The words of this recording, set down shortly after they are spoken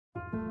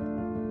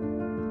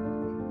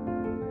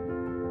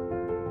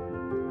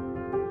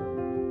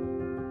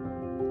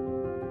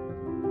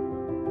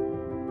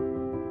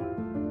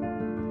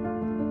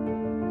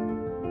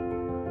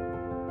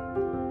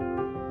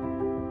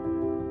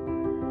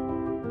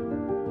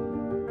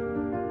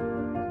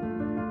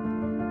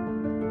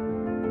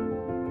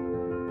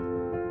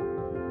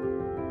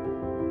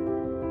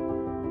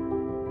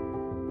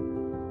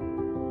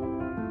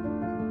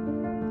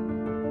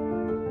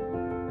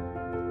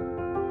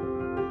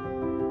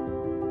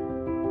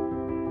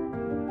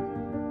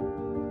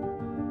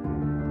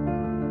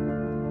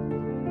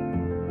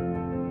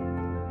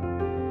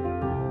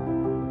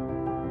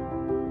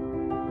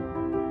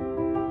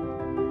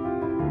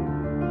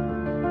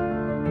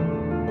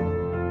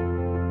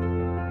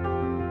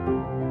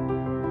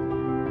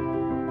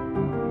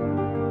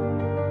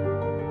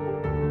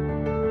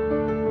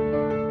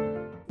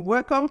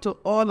Welcome to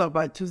All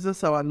About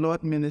Jesus Our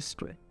Lord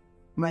Ministry.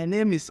 My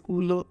name is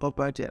Ulo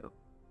Obadiel.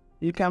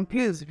 You can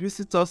please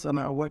visit us on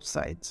our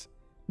website,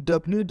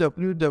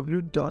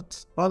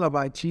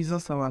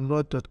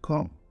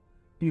 www.allaboutjesusourlord.com.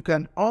 You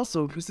can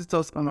also visit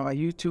us on our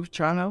YouTube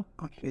channel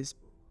on Facebook.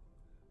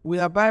 We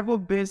are a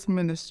Bible-based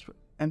ministry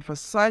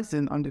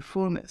emphasizing on the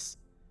fullness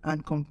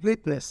and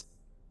completeness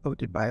of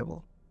the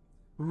Bible,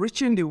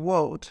 reaching the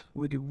world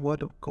with the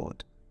Word of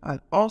God, and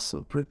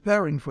also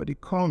preparing for the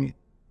coming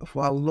of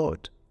our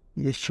Lord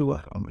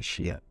Yeshua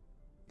Hamashiach.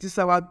 It is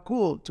our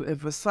goal to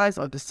emphasize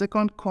on the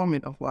second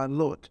coming of our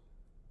Lord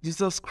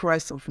Jesus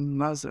Christ of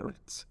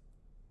Nazareth,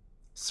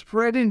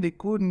 spreading the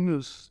good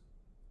news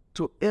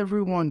to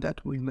everyone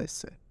that will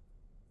listen.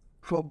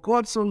 For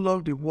God so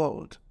loved the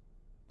world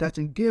that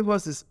he gave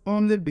us his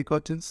only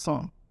begotten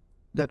Son,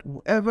 that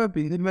whoever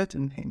believeth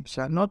in him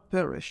shall not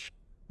perish,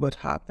 but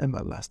have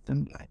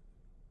everlasting life.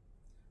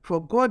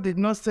 For God did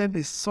not send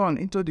his Son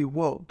into the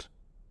world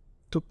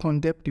to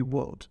condemn the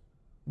world,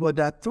 but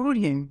that through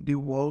him the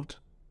world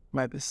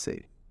might be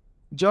saved.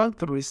 John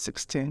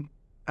 3:16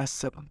 and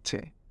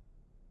 17.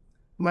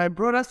 My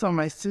brothers and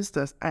my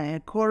sisters, I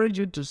encourage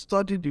you to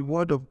study the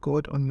Word of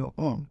God on your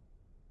own.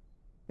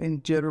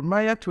 In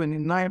Jeremiah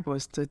 29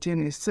 verse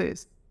 13 it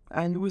says,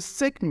 "And you will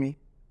seek me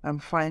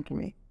and find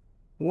me,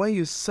 when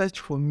you search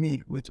for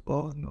me with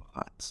all your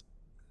heart."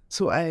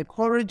 So I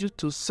encourage you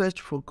to search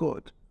for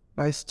God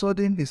by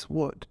studying his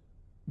word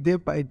day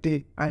by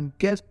day and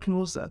get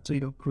closer to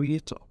your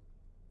Creator.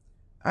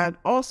 And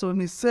also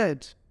he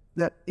said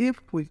that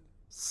if we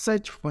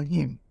search for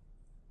him,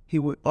 he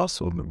will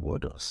also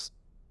reward us.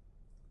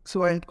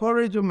 So I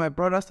encourage you, my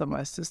brothers and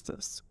my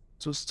sisters,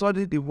 to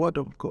study the Word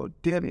of God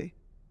daily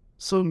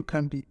so you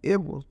can be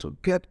able to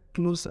get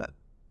closer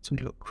to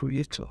your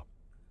Creator,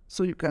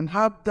 so you can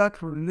have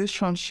that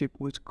relationship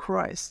with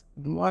Christ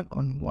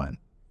one-on-one.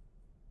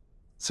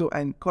 So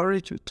I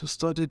encourage you to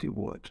study the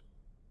Word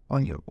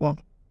on your own.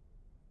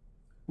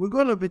 We're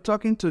going to be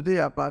talking today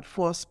about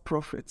false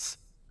prophets.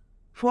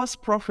 False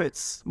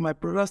prophets, my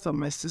brothers and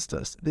my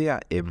sisters, they are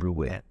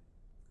everywhere.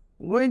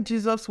 When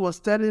Jesus was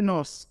telling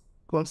us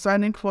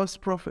concerning false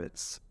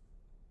prophets,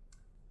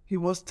 he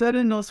was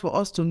telling us for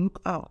us to look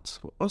out,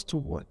 for us to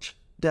watch,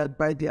 that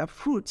by their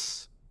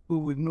fruits we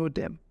will know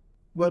them.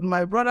 But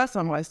my brothers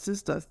and my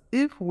sisters,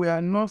 if we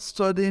are not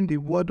studying the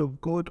Word of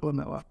God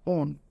on our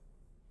own,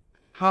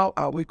 how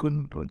are we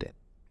going to know them?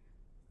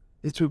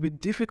 It will be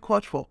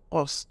difficult for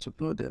us to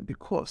know them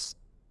because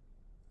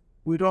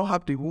we don't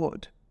have the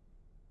Word.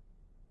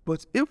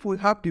 But if we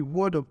have the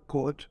Word of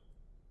God,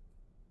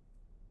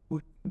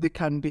 they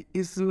can be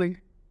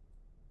easily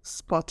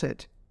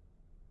spotted.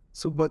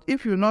 So, but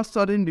if you're not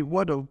studying the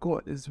Word of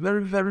God, it's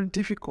very, very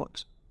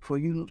difficult for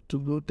you to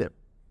know them.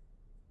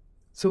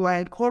 So I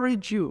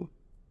encourage you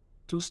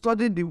to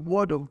study the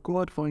Word of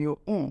God for your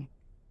own.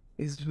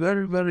 It's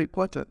very, very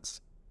important.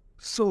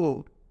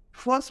 So,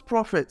 false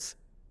prophets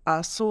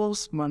are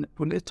souls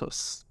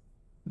manipulators.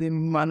 They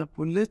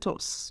manipulate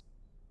us.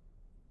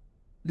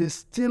 They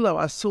steal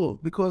our soul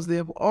because they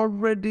have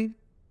already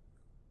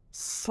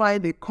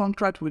signed a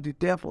contract with the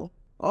devil.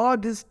 All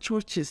these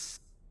churches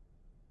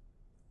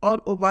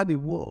all over the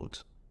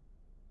world,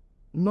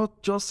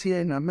 not just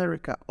here in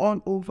America,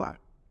 all over,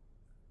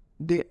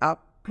 they are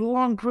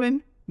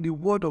plundering the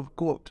Word of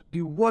God,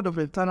 the Word of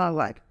eternal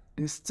life.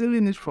 They're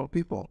stealing it from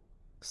people,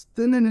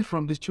 stealing it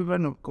from the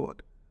children of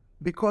God,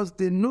 because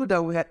they know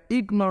that we are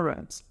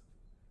ignorant,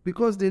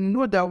 because they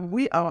know that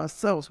we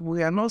ourselves,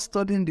 we are not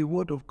studying the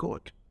Word of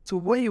God. So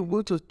when you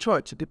go to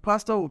church, the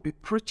pastor will be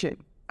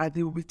preaching and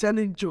he will be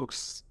telling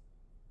jokes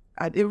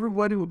and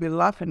everybody will be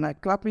laughing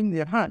and clapping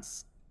their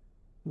hands.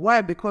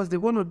 Why? Because they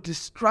want to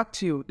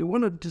distract you. They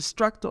want to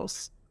distract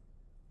us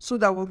so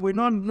that we will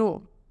not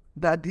know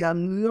that they are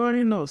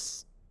luring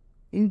us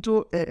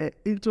into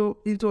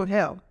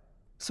hell.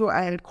 So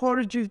I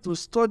encourage you to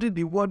study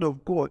the Word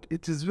of God.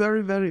 It is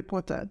very, very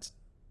important.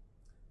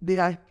 They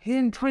are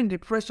hindering the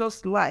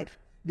precious life.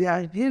 They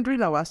are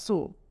hindering our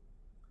soul.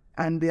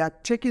 And they are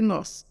taking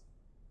us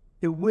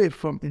away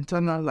from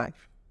eternal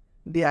life.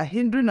 They are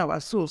hindering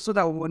our soul so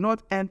that we will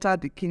not enter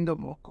the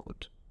kingdom of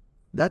God.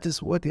 That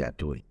is what they are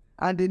doing.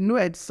 And they know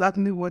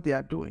exactly what they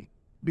are doing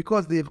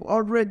because they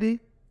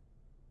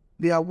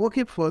are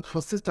working for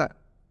Satan.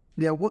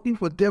 They are working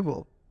for the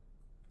devil.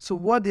 So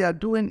what they are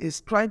doing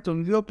is trying to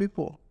lure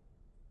people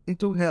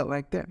into hell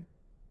like them.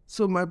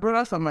 So my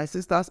brothers and my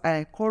sisters, I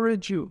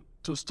encourage you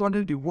to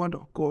study the Word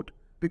of God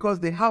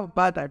because they have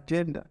bad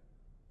agenda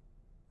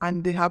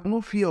and they have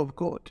no fear of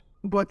God.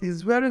 But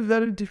it's very,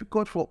 very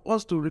difficult for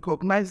us to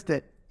recognize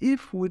that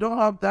if we don't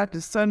have that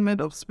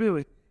discernment of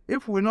spirit,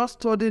 if we're not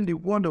studying the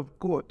Word of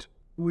God,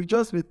 we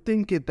just be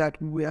thinking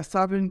that we are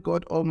serving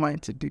God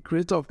Almighty, the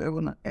creator of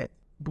heaven and earth,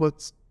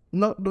 but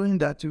not knowing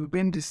that you've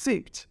been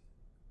deceived.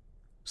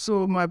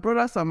 So my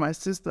brothers and my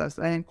sisters,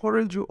 I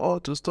encourage you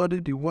all to study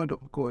the Word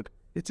of God.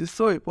 It is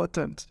so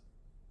important.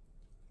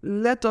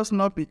 Let us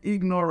not be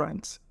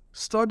ignorant.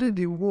 Study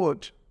the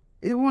Word.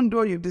 Even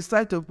though you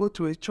decide to go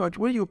to a church,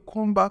 when you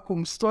come back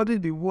home, study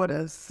the Word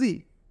and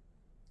see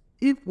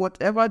if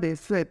whatever they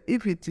said,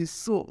 if it is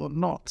so or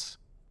not,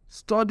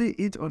 study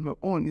it on your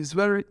own is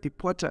very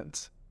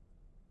important,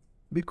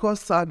 because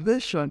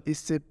salvation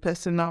is a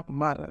personal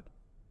matter.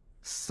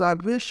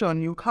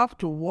 Salvation, you have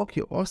to work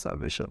your own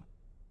salvation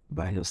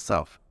by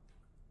yourself.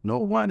 No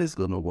one is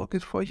going to work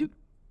it for you.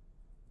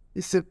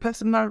 It's a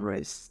personal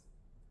race.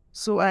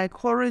 So I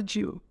encourage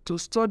you to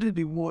study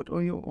the word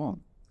on your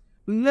own.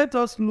 Let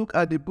us look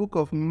at the book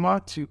of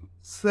Matthew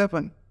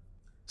 7.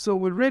 So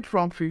we read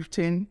from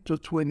 15 to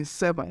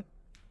 27.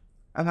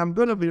 And I'm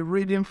going to be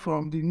reading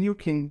from the New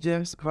King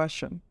James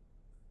Version.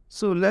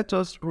 So let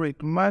us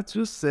read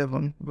Matthew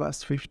 7,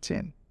 verse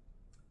 15.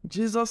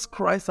 Jesus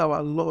Christ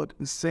our Lord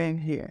is saying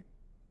here,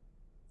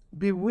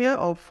 "Beware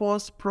of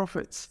false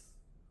prophets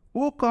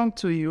who come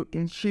to you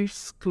in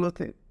sheep's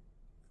clothing,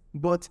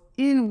 but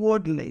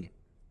inwardly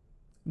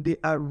they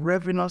are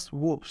ravenous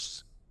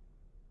wolves.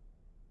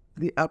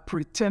 They are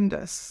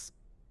pretenders.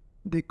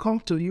 They come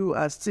to you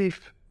as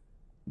if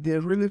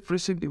they're really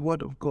preaching the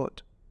word of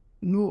God.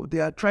 No, they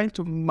are trying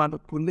to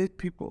manipulate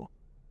people,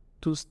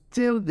 to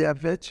steal their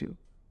virtue,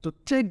 to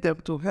take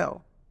them to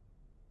hell."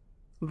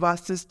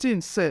 Verse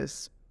 16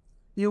 says,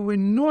 "You will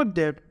know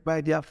them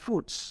by their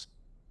fruits."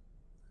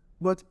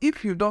 But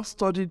if you don't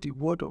study the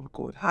word of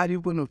God, how are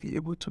you going to be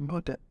able to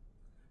know them?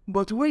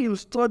 But when you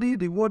study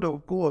the word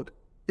of God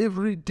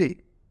every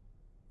day,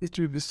 it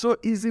will be so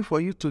easy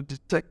for you to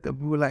detect them.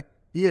 You're like,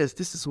 yes,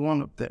 this is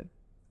one of them.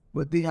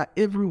 But they are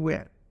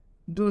everywhere.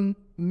 Do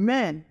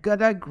men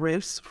gather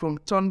grapes from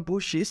thorn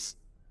bushes,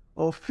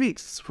 or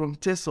figs from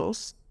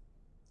thistles?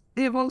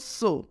 Even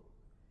so,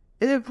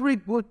 every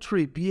good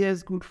tree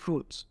bears good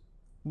fruit,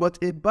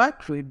 but a bad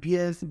tree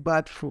bears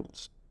bad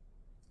fruit.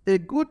 A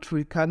good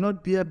tree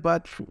cannot bear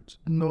bad fruit,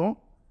 nor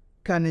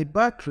can a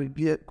bad tree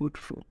bear good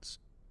fruit.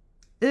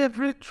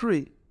 Every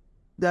tree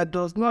that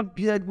does not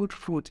bear good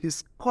fruit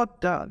is cut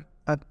down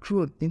and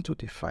thrown into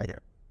the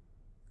fire.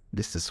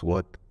 This is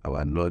what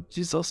our Lord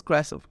Jesus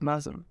Christ of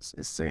Nazareth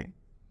is saying.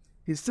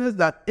 He says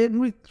that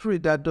every tree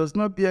that does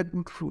not bear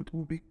good fruit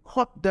will be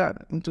cut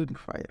down into the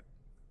fire,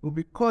 will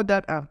be cut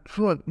down and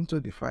thrown into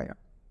the fire.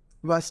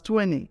 Verse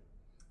 20,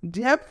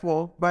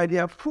 "Therefore by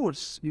their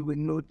fruits you will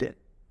know them.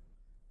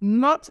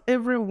 Not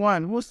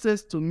everyone who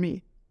says to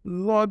me,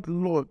 Lord,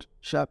 Lord,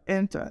 shall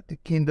enter the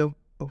kingdom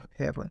of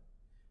heaven,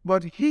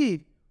 but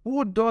he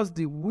who does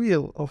the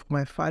will of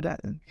my Father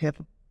in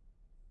heaven."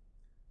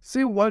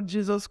 See what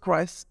Jesus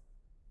Christ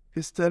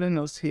is telling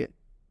us here.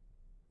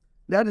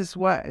 That is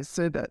why I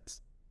say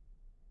that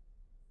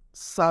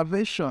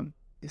salvation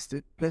is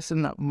a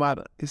personal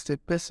matter. It's a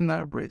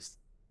personal race.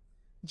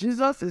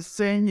 Jesus is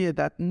saying here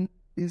that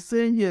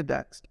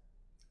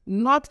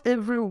not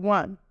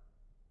everyone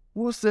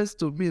who says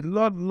to me,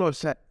 Lord, Lord,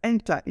 shall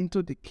enter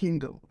into the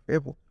kingdom of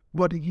heaven,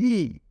 but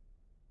he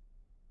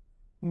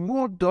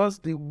who does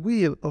the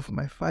will of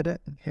my Father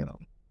in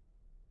heaven.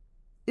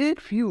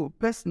 If you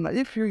personally,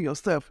 if you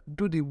yourself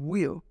do the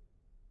will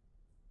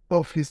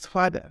of his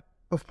Father,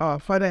 of our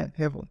Father in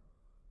heaven,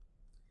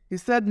 he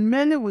said,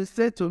 "Many will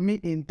say to me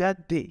in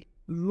that day,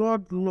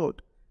 Lord,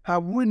 Lord,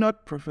 have we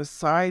not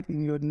prophesied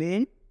in your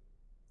name,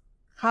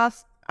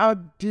 cast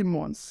out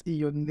demons in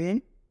your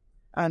name,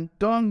 and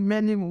done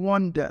many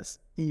wonders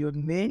in your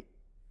name?"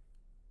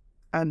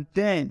 And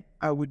then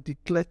I will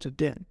declare to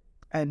them,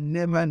 "I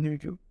never knew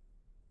you.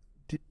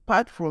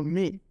 Depart from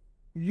me,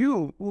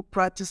 you who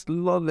practice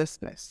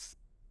lawlessness."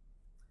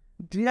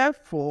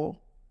 Therefore,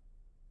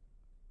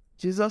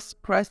 Jesus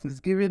Christ is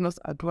giving us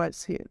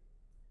advice here.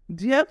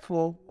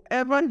 Therefore,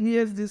 whoever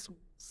hears these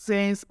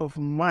sayings of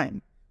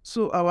mine,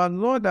 so our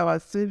Lord, our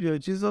Savior,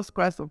 Jesus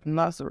Christ of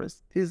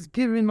Nazareth, is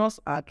giving us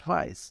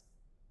advice.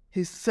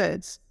 He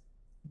says,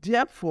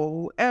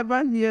 "Therefore,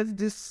 whoever hears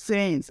these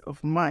sayings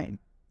of mine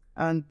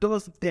and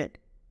does them,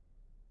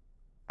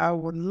 I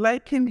will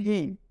liken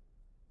him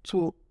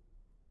to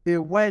a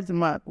wise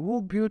man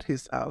who built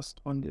his house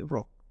on the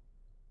rock.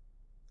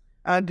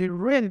 And the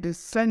rain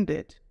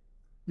descended,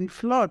 the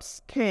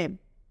floods came,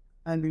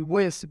 and the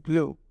winds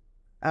blew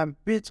and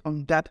beat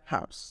on that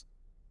house,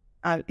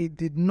 and it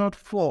did not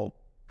fall,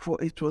 for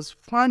it was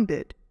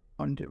founded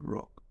on the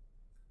rock."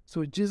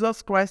 So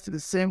Jesus Christ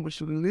is saying we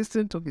should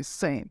listen to his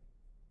saying.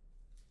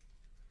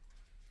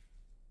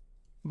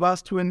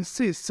 Verse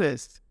 26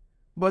 says,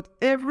 "But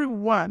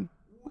everyone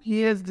who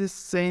hears this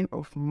saying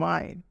of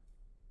mine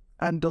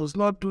and does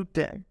not do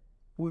them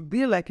will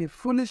be like a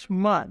foolish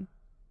man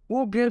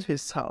who built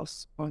his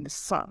house on the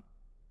sand.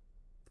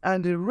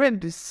 And the rain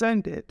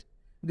descended,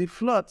 the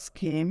floods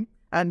came,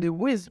 and the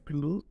winds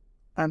blew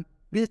and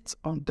beat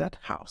on that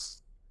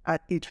house, and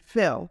it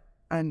fell,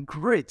 and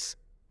great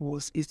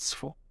was its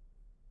fall."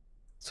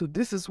 So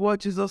this is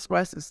what Jesus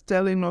Christ is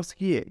telling us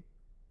here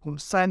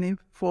concerning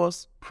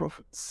false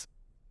prophets.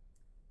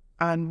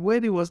 And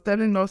when he was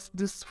telling us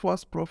these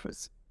false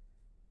prophets,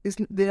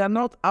 they are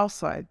not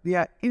outside, they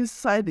are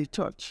inside the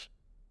church.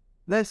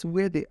 That's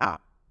where they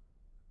are.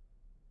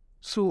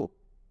 So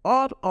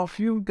all of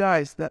you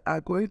guys that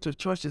are going to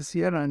churches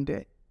here and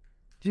there,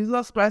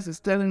 Jesus Christ is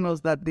telling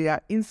us that they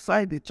are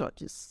inside the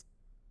churches.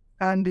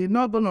 And they're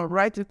not going to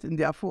write it in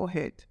their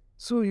forehead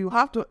So you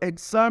have to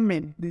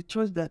examine the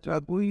church that you are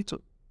going to,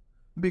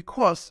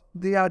 because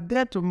they are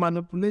there to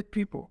manipulate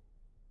people.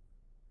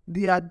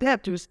 They are there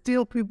to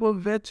steal people's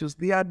virtues.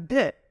 They are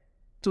there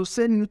to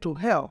send you to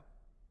hell.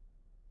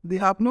 They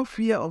have no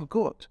fear of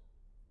God,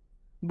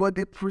 but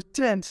they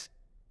pretend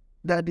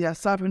that they are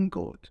serving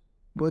God,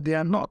 but they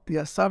are not. They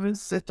are serving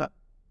Satan,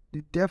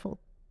 the devil.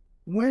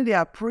 When they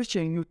are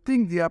preaching, you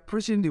think they are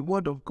preaching the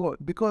word of God,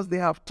 because they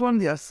have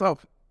turned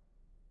themselves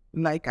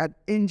like an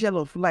angel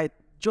of light,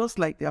 just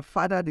like their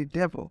father, the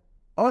devil.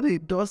 All he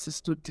does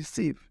is to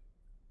deceive.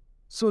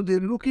 So they're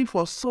looking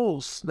for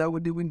souls that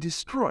they will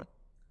destroy.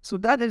 So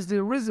that is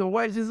the reason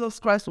why Jesus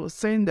Christ was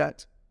saying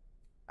that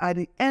at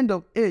the end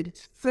of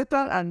age,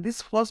 Satan and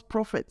these false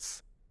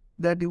prophets,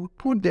 that they would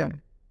put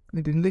them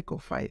in the lake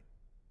of fire,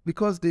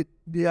 because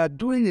they are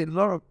doing a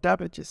lot of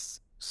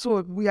damages.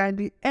 So we are in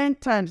the end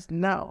times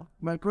now,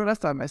 my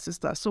brothers and my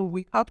sisters, so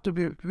we have to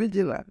be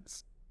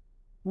vigilant.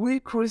 We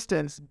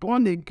Christians,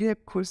 born again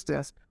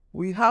Christians,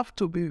 we have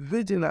to be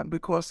vigilant,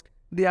 because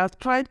they are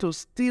trying to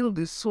steal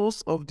the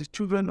souls of the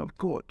children of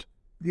God.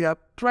 They are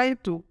trying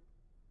to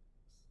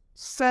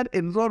send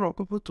a lot of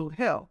people to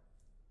hell,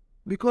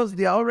 because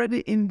they are already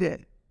in there.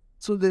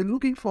 So they're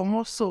looking for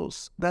more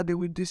souls that they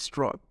will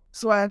destroy.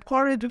 So I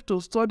encourage you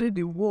to study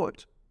the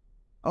word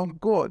of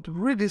God,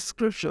 read the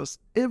scriptures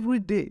every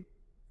day,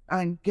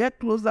 and get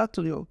closer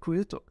to your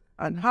Creator,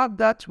 and have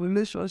that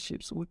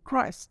relationships with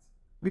Christ.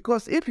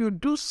 Because if you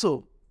do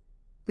so,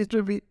 it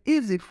will be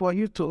easy for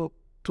you to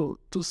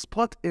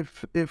spot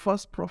a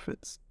false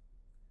prophet.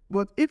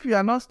 But if you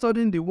are not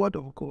studying the word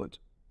of God,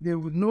 they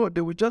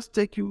will just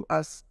take you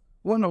as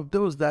one of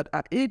those that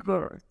are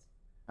ignorant,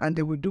 and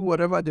they will do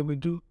whatever they will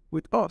do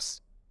with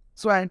us.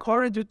 So I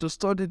encourage you to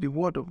study the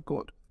word of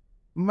God.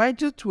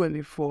 Matthew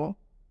 24,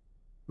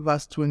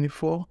 verse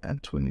 24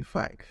 and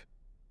 25.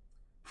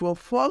 For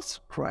false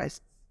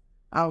Christs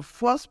and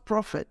false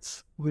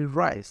prophets will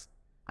rise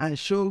and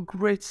show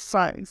great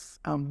signs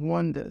and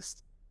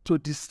wonders to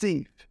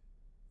deceive,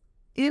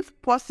 if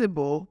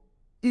possible,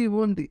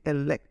 even the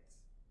elect.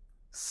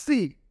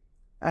 See,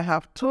 I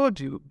have told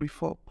you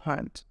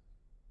beforehand.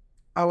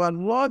 Our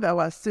Lord,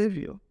 our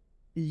Savior,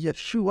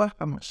 Yeshua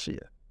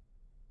Hamashiach,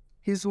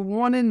 He's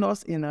warning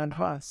us in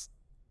advance.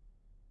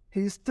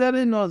 He's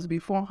telling us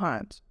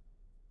beforehand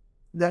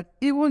that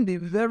even the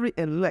very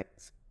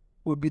elect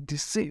will be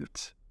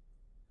deceived.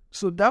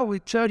 So that will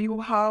tell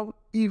you how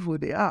evil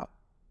they are,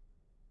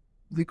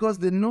 because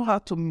they know how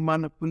to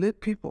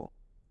manipulate people.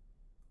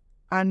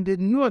 And they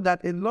know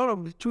that a lot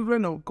of the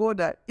children of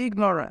God are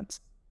ignorant,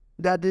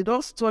 that they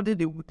don't study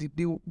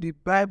the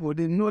Bible.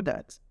 They know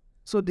that.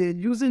 So they're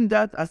using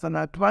that as an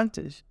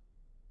advantage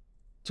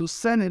to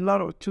send a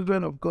lot of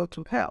children of God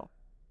to hell.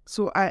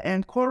 So I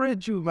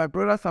encourage you, my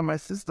brothers and my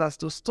sisters,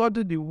 to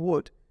study the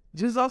word.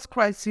 Jesus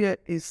Christ here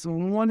is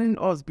warning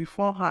us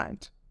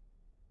beforehand.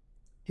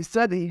 He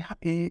said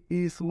he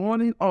is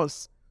warning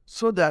us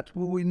so that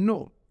we will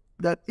know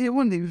that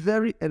even the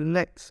very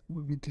elect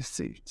will be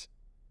deceived.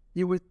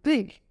 You will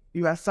think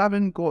you are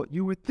serving God.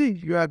 You will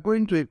think you are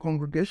going to a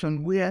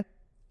congregation where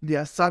they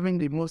are serving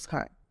the Most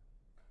High.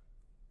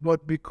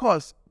 But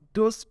because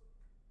those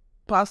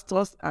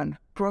pastors and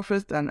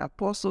prophets and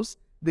apostles,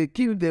 they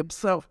give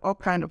themselves all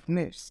kind of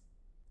names,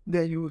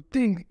 then you will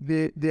think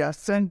they are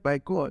sent by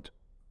God,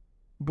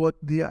 but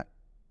they are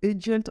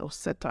agents of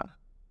Satan.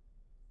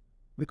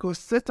 Because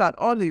Satan,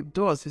 all he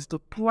does is to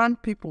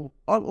plant people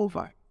all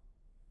over.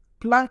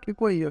 Plant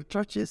people in your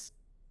churches,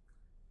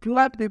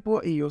 plant people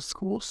in your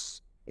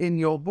schools, in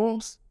your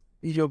homes,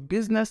 in your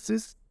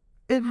businesses,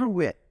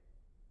 everywhere.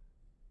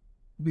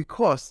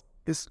 Because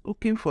it's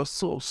looking for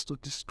souls to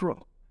destroy.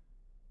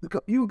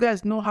 Because you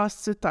guys know how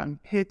Satan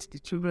hates the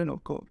children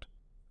of God.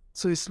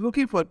 So he's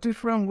looking for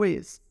different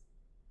ways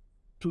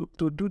to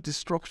do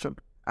destruction.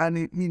 And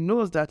he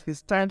knows that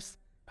his time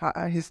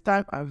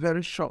are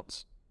very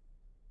short.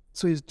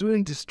 So he's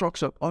doing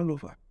destruction all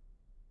over.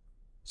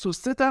 So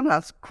Satan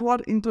has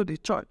crawled into the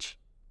church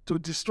to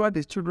destroy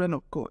the children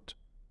of God.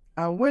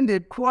 And when they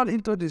crawled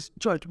into this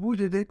church, who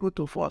did they go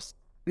to first?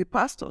 The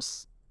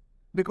pastors.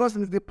 Because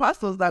it's the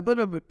pastors that are going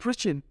to be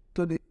preaching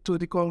to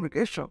the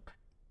congregation.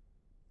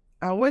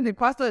 And when the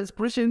pastor is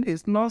preaching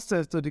his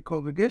nonsense to the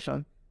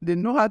congregation, they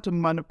know how to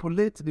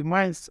manipulate the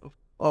minds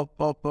of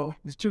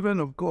the children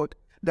of God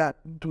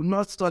that do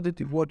not study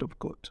the word of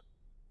God.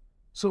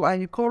 So I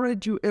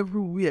encourage you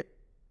everywhere,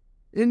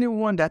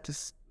 anyone that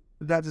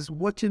is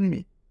watching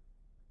me,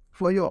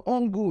 for your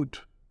own good,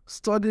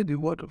 study the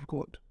word of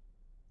God.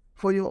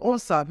 For your own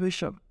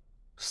salvation,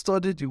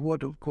 study the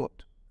word of God,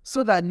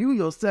 so that you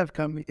yourself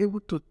can be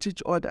able to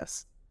teach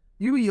others.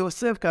 You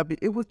yourself can be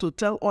able to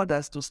tell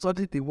others to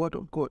study the word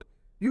of God.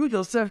 You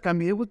yourself can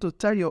be able to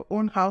tell your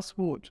own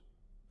household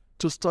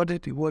to study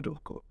the word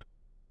of God.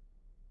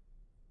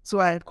 So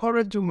I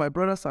encourage you, my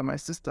brothers and my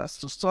sisters,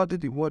 to study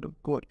the word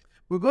of God.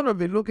 We're going to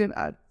be looking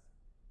at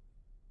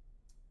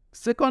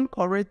 2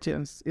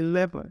 Corinthians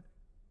 11,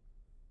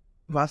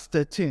 verse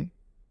 13.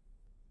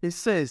 It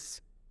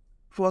says,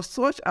 "For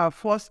such are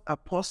false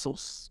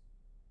apostles,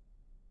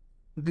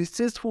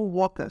 deceitful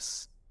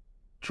workers,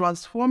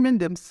 transforming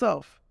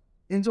themselves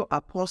into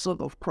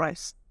apostles of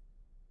Christ.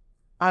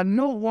 And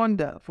no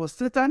wonder, for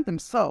Satan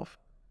himself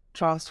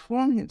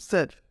transformed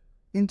himself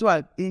into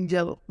an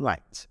angel of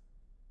light.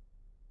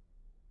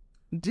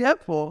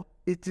 Therefore,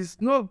 it is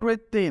no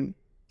great thing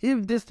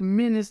if these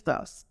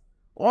ministers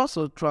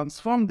also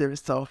transform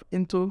themselves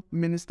into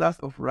ministers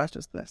of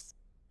righteousness,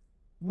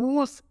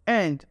 whose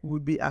end will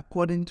be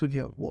according to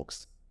their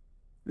works.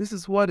 This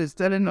is what it's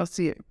telling us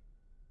here.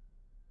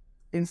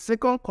 In 2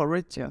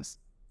 Corinthians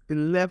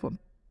 11,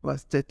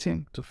 verse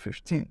 13 to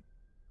 15,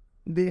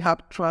 they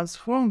have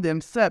transformed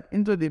themselves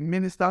into the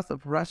ministers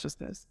of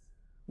righteousness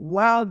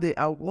while they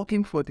are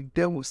working for the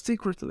devil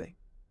secretly,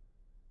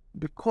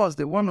 because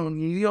they want to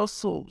lure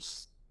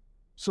souls.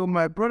 So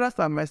my brothers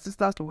and my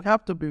sisters, we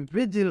have to be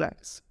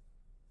vigilant.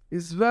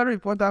 It's very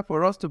important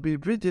for us to be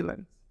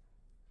vigilant.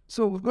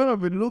 So we're going to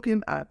be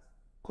looking at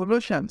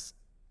Colossians,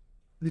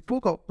 the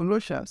book of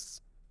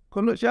Colossians,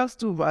 Colossians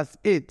 2, verse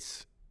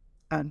 8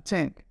 and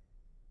 10,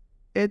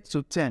 8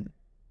 to 10.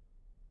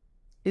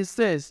 It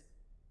says,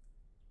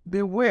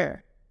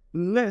 "Beware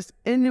lest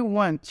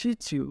anyone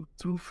cheat you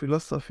through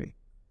philosophy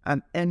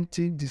and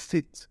empty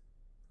deceit,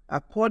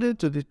 according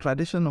to the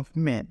tradition of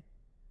men,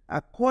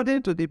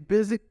 according to the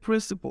basic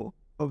principle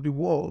of the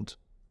world,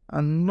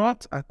 and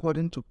not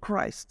according to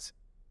Christ.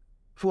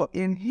 For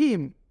in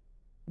him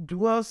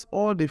dwells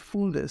all the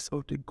fullness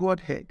of the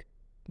Godhead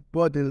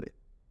bodily,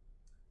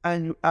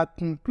 and you are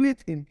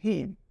complete in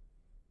him."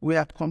 We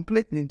are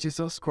complete in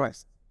Jesus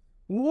Christ,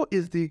 who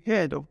is the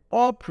head of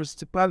all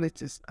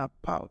principalities and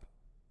power.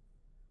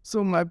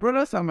 So my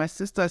brothers and my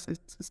sisters,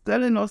 it's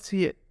telling us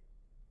here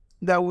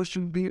that we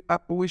should be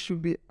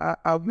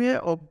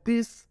aware of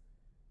these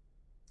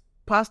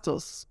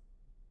pastors,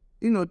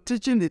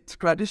 teaching the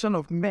tradition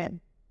of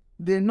men.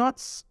 They're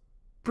not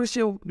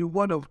preaching the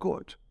word of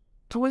God,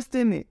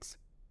 twisting it,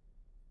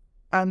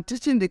 and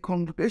teaching the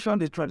congregation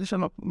the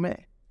tradition of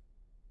men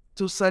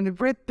to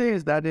celebrate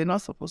things that they're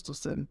not supposed to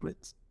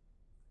celebrate.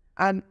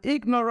 And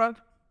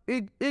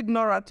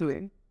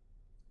ignorantly,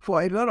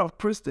 for a lot of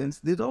Christians,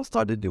 they don't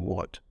study the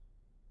word.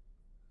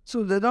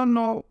 So they don't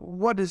know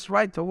what is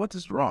right or what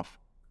is wrong.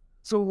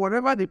 So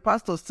whatever the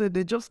pastor said,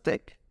 they just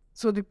take.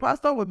 So the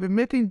pastor will be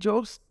making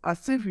jokes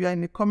as if you are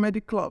in a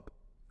comedy club,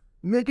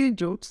 making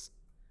jokes,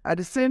 at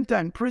the same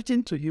time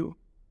preaching to you,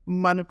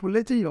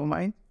 manipulating your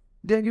mind.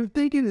 Then you're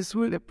thinking it's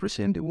really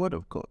preaching the word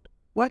of God.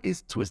 What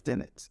is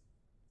twisting it?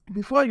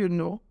 Before you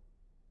know,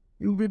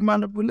 you'll be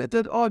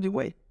manipulated all the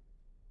way.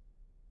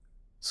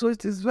 So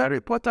it is very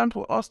important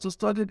for us to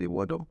study the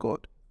word of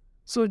God.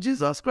 So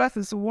Jesus Christ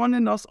is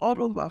warning us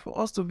all over for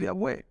us to be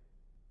aware,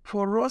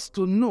 for us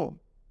to know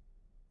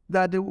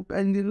that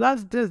in the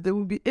last days they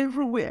will be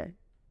everywhere.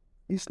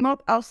 It's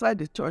not outside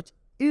the church,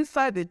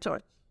 inside the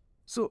church.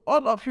 So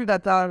all of you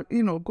that are,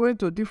 going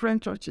to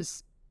different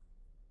churches,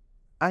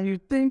 and you're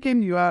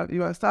thinking you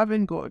are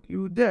serving God,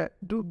 you there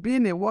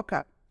being a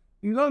worker.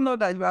 You don't know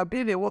that you are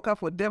being a worker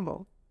for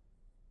devil,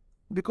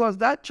 because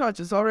that church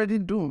is already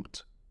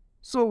doomed.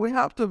 So we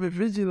have to be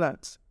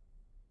vigilant,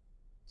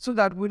 so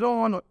that we don't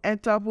want to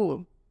enter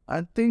bull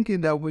and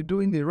thinking that we're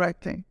doing the right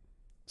thing.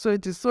 So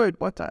it is so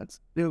important.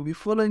 They will be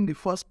following the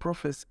false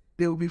prophets.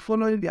 They will be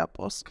following the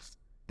apostles.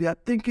 They are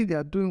thinking they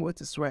are doing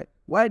what is right,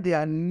 while they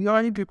are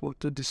luring people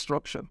to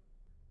destruction.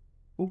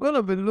 We're going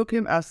to be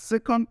looking at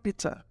 2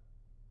 Peter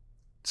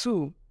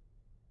 2,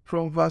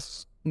 from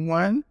verse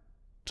 1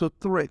 to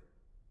 3.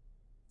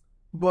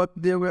 But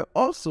there were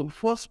also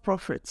false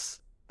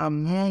prophets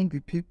among the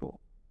people,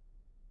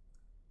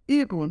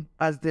 even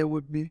as there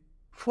would be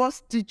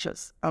false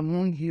teachers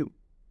among you,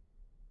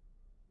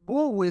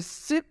 who will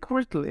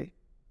secretly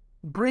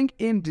bring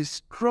in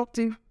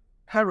destructive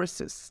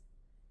heresies,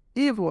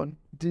 even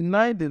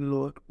deny the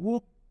Lord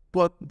who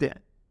bought them,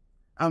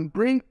 and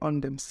bring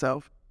on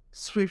themselves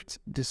swift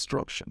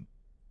destruction.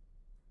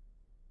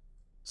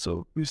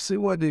 So you see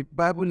what the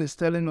Bible is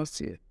telling us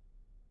here,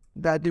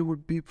 that there will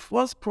be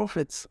false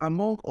prophets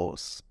among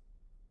us.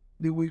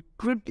 They will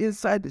creep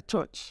inside the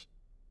church.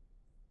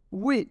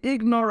 We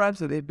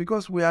ignorantly,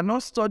 because we are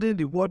not studying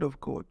the word of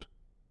God,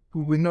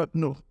 we will not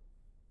know.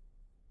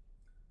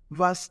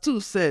 Verse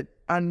 2 said,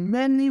 "And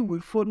many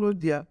will follow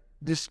their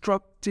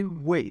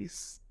destructive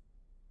ways."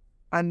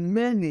 And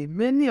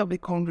many of the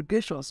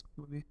congregations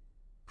will be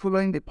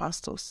following the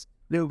pastors.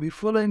 They will be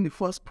following the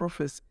false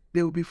prophets.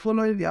 They will be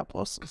following the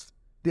apostles.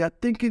 They are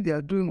thinking they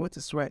are doing what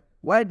is right,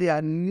 while they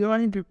are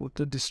luring people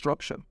to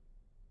destruction,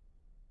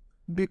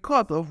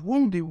 because of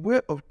whom the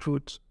way of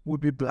truth will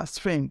be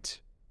blasphemed.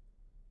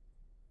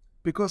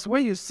 Because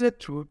when you say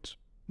truth,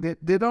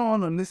 they don't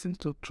want to listen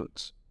to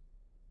truth.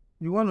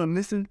 You want to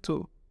listen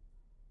to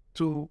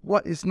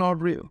what is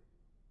not real,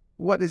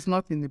 what is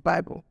not in the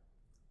Bible.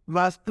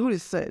 Verse 3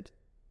 said,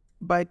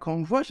 "By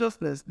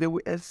covetousness they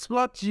will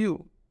exploit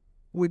you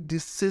with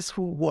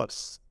deceitful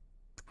words.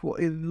 For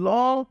a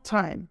long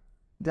time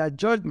their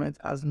judgment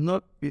has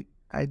not been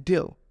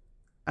ideal,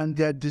 and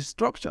their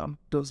destruction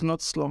does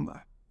not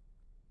slumber."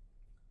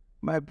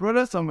 My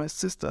brothers and my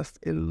sisters,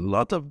 a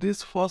lot of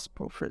these false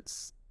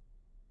prophets,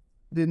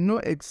 they know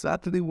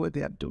exactly what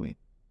they are doing.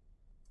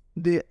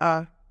 They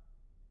are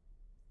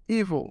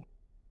evil.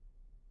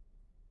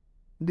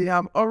 They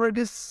have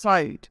already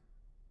sided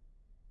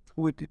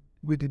with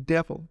the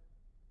devil.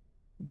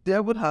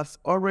 Devil has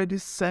already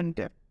sent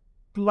them,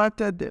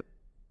 planted them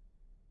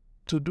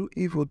to do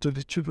evil to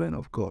the children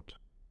of God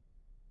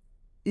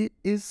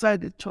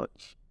inside the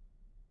church.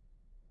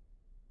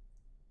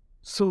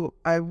 So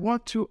I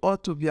want you all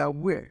to be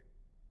aware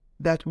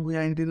that we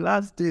are in the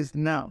last days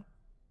now.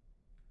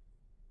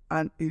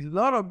 And a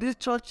lot of these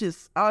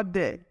churches out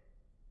there,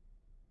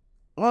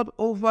 all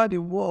over the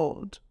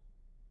world,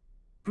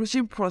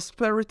 preaching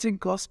prosperity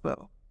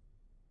gospel.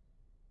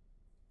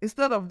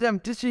 Instead of them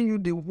teaching you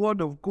the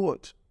word of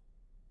God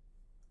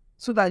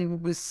so that you will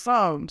be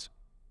sound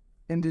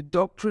in the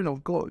doctrine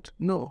of God.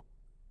 No.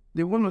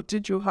 They want to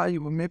teach you how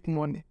you will make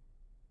money.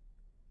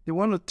 They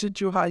want to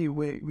teach you how you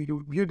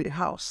will build a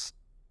house.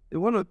 They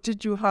want to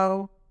teach you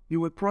how you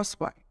will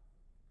prosper.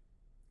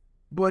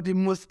 But the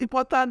most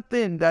important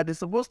thing that they're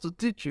supposed to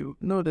teach you,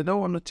 no, they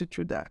don't want to teach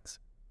you that.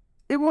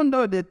 Even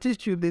though they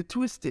teach you, they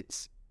twist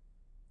it.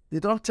 They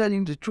don't tell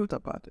you the truth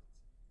about it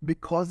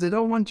because they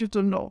don't want you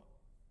to know.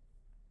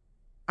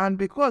 And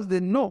because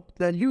they know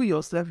that you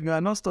yourself, you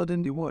are not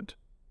studying the word.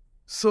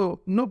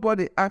 So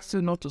nobody asks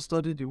you not to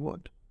study the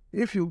word.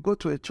 If you go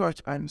to a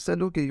church and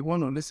said, okay, you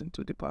want to listen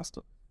to the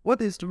pastor,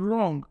 what is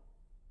wrong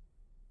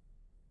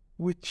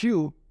with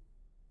you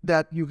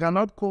that you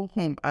cannot go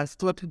home and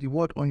study the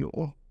word on your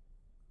own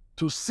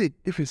to see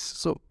if it's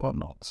so or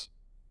not?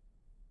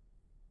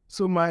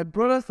 So my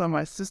brothers and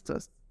my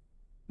sisters,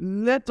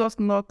 let us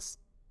not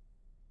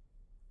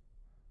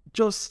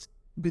just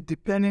be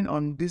depending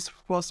on these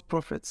false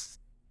prophets,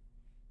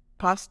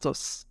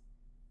 pastors,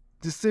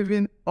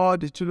 deceiving all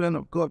the children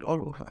of God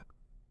all over.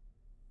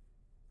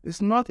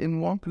 It's not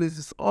in one place,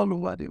 it's all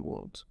over the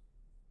world.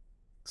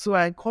 So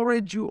I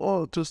encourage you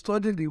all to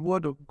study the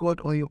word of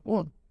God on your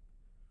own.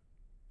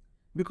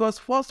 Because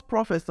false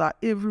prophets are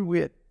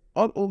everywhere,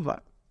 all over.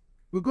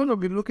 We're going to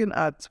be looking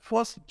at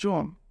 1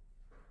 John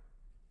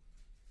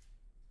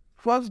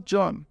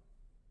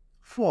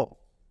 4,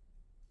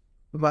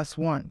 verse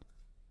 1.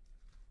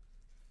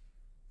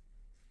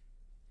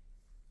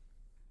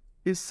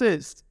 It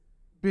says,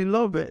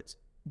 "Beloved,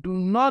 do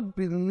not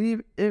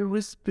believe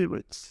every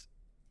spirit,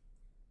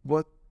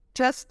 but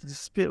test the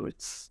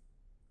spirits,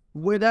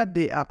 whether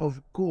they are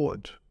of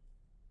God,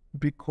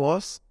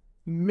 because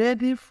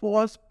many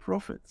false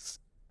prophets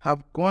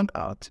have gone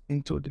out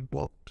into the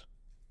world."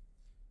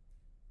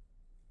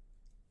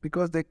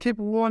 Because they keep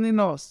warning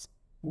us,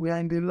 we are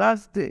in the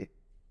last day.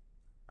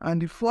 And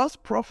the false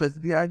prophets,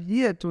 they are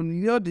here to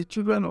lure the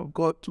children of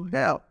God to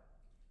hell.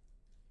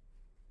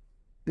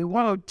 They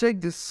want to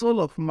take the soul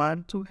of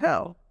man to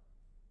hell.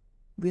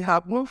 They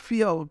have no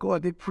fear of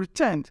God. They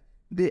pretend.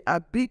 They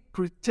are big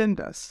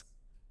pretenders.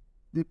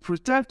 They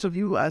pretend to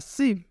you as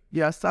if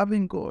you are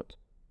serving God.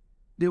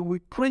 They will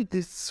preach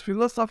this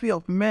philosophy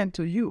of men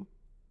to you.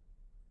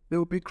 They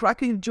will be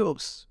cracking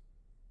jokes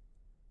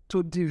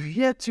to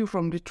deviate you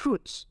from the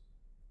truth.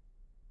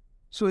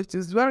 So it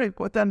is very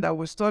important that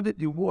we study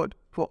the word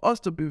for us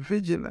to be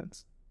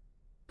vigilant,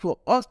 for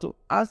us to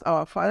ask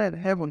our Father in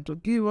heaven to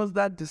give us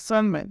that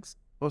discernment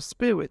of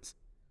spirit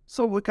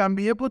so we can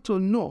be able to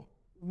know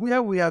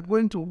where we are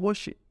going to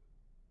worship.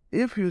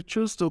 If you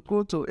choose to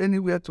go to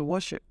anywhere to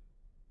worship,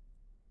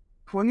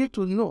 for you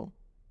to know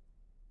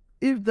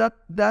if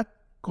that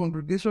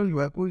congregation you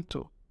are going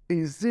to,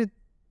 is it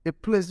a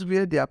place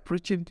where they are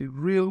preaching the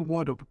real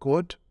word of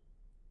God?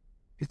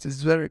 It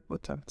is very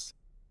important.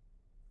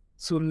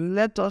 So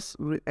let us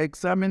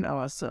re-examine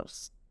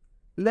ourselves.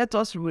 Let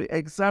us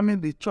re-examine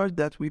the church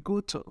that we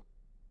go to.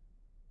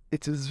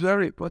 It is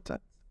very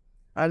important.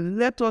 And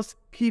let us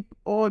keep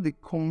all the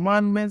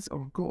commandments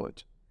of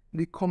God.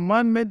 The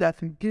commandment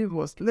that He gave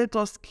us, let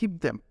us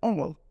keep them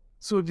all.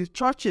 So the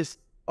churches,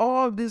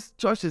 all these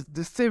churches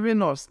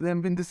deceiving us,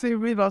 they've been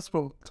deceiving us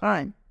for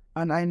time.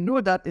 And I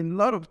know that in a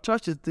lot of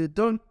churches, they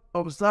don't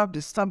observe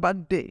the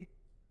Sabbath day.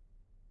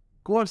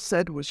 God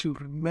said we should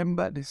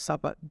remember the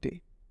Sabbath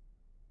day.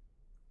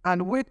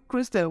 And with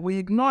Christians, we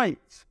ignore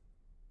it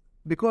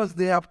because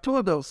they have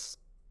told us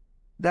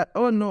that,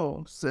 oh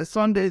no,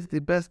 Sunday is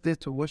the best day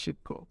to worship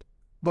God.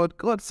 But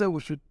God said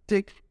we should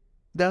take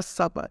that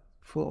Sabbath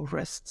for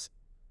rest.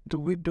 Do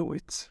we do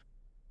it?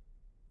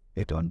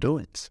 They don't do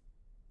it.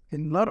 A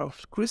lot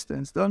of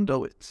Christians don't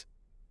do it.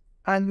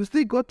 And you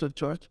still go to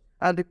church,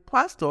 and the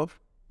pastor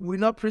will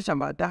not preach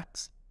about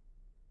that.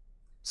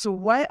 So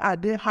why are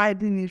they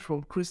hiding it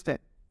from Christians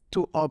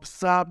to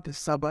observe the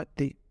Sabbath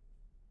day?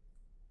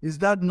 Is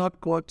that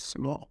not God's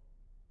law?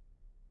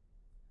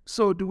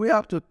 So do we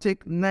have to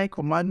take 9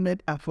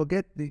 commandments and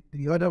forget the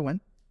other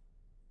one?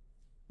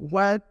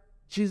 While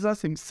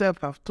Jesus Himself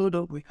has told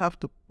us we have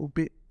to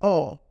obey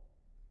all.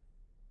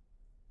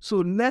 So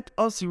let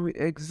us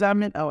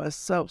re-examine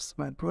ourselves,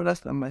 my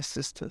brothers and my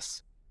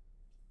sisters.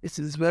 It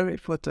is very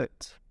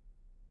important.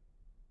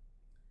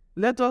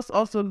 Let us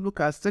also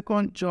look at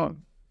 2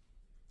 John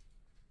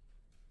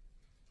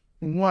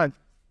 1,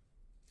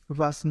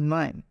 verse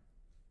 9.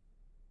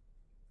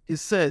 It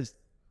says,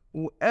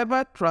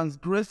 "Whoever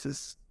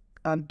transgresses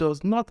and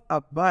does not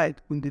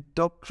abide in the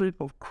doctrine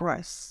of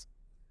Christ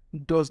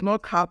does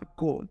not have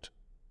God.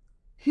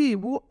 He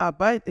who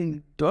abides in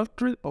the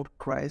doctrine of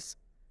Christ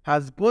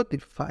has both the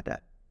Father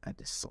and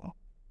the Son.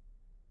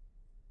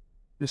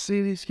 You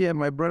see this here,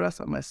 my brothers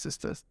and my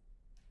sisters.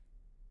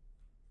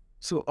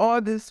 So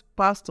all these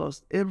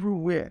pastors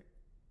everywhere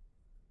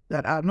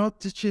that are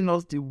not teaching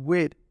us the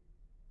way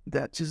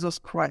that Jesus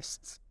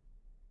Christ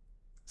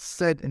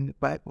said in the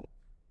Bible,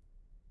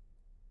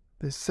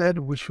 they said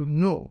we should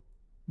know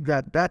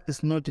that that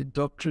is not the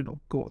doctrine of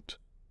God.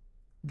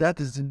 That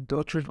is the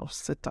doctrine of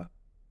Satan.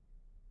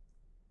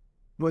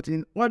 But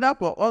in order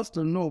for us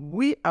to know,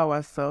 we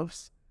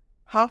ourselves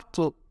have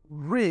to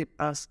read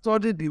and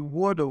study the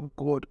Word of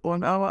God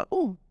on our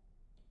own.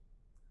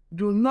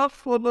 Do not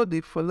follow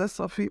the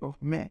philosophy of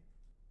men.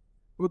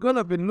 We're going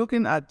to be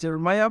looking at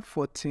Jeremiah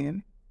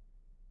 14,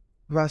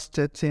 verse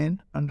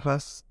 13 and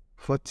verse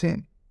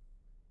 14.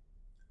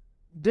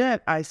 Then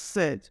I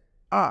said,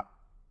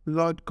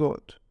 Lord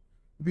God,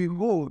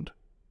 behold,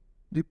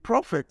 the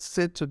prophets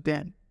said to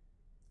them,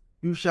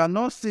 you shall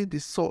not see the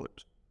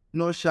sword,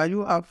 nor shall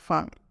you have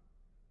famine,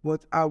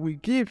 but I will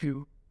give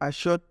you a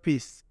short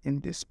peace in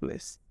this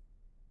place.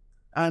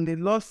 And the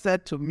Lord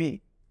said to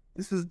me,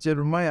 this is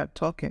Jeremiah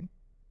talking.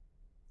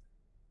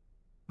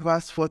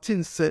 Verse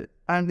 14 said,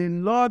 and the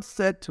Lord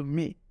said to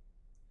me,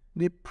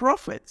 the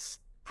prophets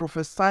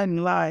prophesy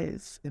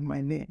lies in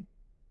my name.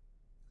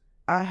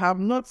 I have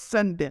not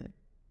sent them,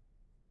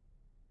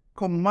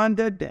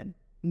 commanded them,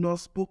 nor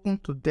spoken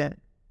to them.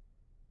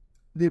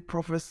 They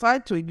prophesy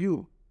to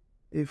you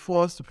a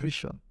false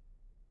vision,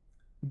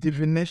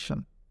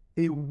 divination,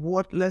 a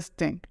worthless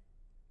thing,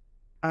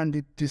 and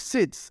the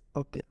deceits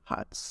of their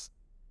hearts.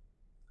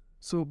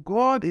 So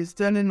God is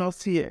telling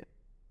us here,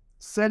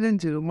 telling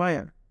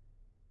Jeremiah,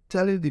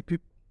 telling the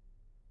people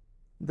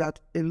that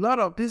a lot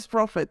of these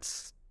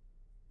prophets,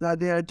 that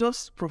they are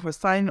just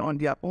prophesying on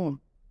their own,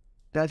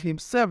 that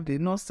himself did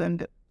not send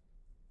them.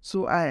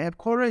 So I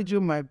encourage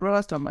you, my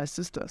brothers and my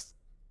sisters,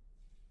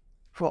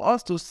 for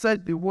us to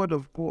set the word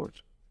of God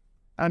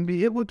and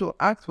be able to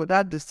ask for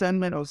that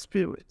discernment of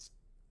spirits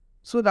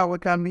so that we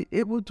can be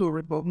able to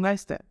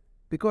recognize them.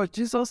 Because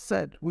Jesus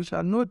said we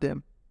shall know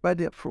them by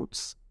their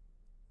fruits.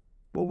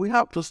 But we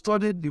have to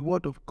study the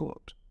word of God.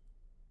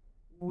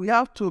 We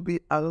have to be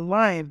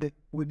aligned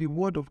with the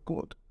word of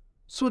God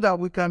so that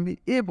we can be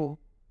able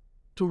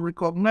to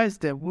recognize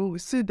them when we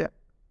see them.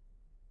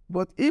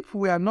 But if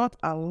we are not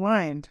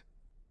aligned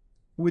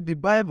with the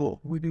Bible,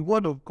 with the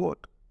word of God,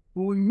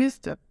 we will miss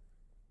them.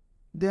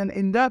 Then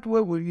in that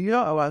way we lure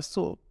our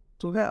soul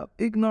to hell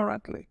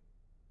ignorantly.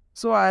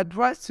 So I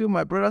advise you,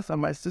 my brothers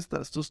and my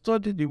sisters, to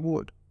study the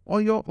word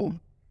on your own.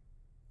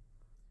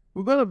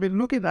 We're going to be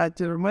looking at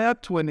Jeremiah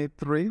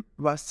 23,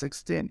 verse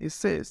 16. It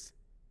says,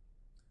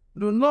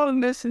 do not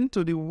listen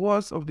to the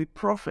words of the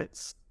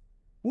prophets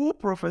who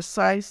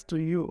prophesies to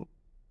you.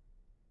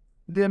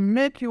 They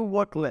make you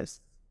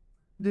worthless.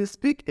 They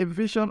speak a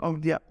vision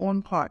of their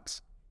own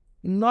hearts,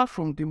 not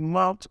from the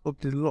mouth of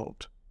the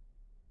Lord.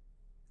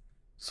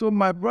 So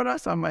my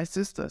brothers and my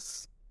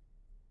sisters,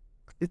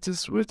 it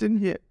is written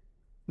here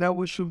that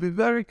we should be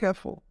very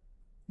careful,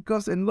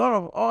 because a lot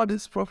of all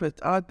these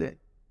prophets out there,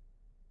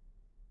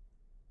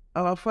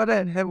 our Father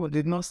in heaven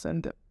did not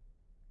send them.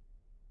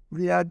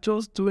 They are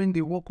just doing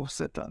the work of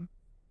Satan.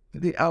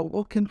 They are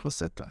working for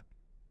Satan.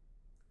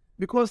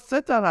 Because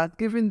Satan has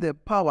given them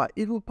power,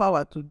 evil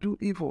power to do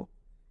evil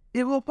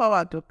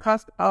power to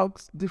cast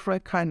out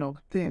different kind of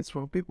things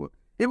from people,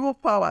 evil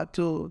power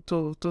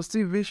to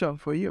see vision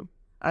for you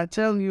and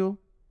tell you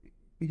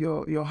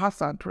your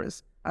heart's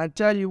address and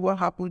tell you what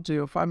happened to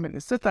your family.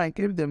 Satan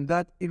gave them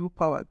that evil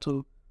power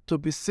to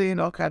be saying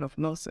all kind of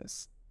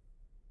nonsense.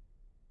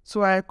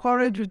 So I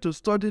encourage you to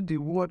study the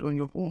word on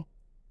your own.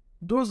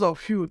 Those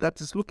of you that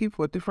is looking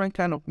for different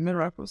kind of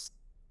miracles,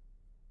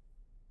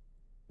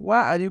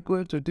 why are you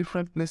going to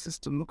different places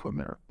to look for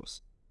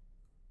miracles?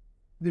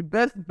 The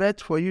best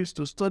bet for you is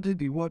to study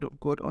the word of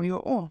God on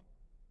your own.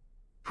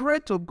 Pray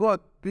to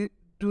God.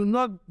 Do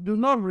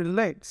not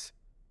relent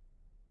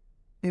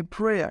in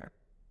prayer.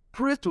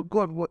 Pray to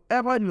God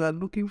whatever you are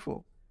looking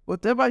for,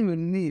 whatever you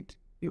need.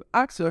 You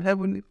ask your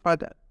Heavenly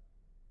Father.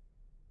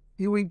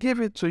 He will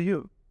give it to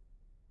you.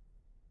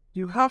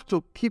 You have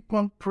to keep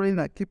on praying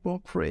and keep on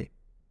praying.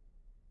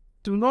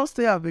 Do not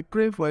stay at the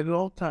grave for a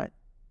long time.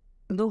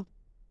 No.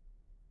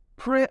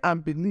 Pray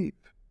and believe.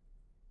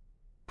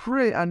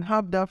 Pray and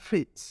have that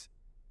faith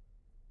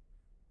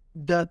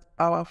that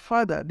our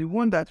Father, the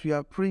one that we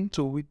are praying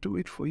to, will do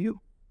it for you.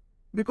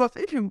 Because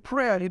if you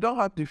pray and you don't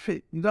have the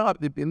faith, you don't have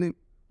the belief,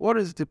 what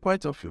is the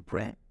point of your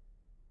prayer?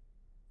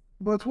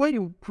 But when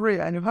you pray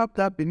and you have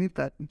that belief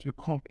that it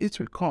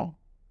will come,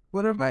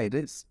 whatever it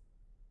is.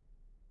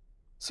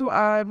 So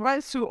I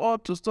advise you all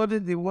to study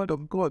the word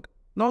of God,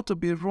 not to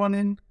be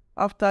running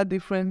after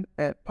different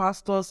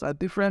pastors and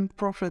different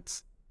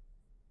prophets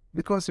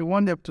because you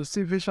want them to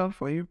see vision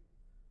for you,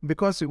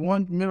 because you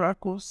want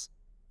miracles.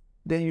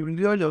 Then you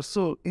lure your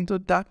soul into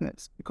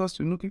darkness because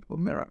you're looking for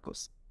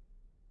miracles.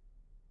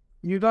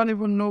 You don't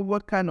even know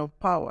what kind of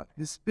power,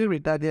 the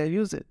spirit that they are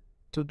using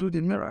to do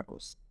the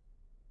miracles.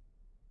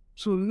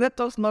 So let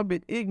us not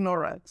be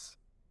ignorant.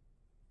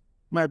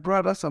 My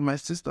brothers and my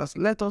sisters,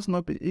 let us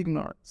not be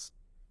ignorant.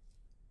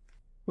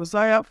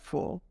 Hosea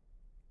 4,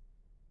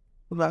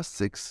 verse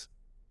 6.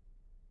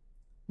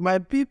 My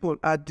people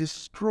are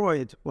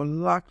destroyed for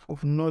lack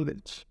of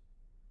knowledge,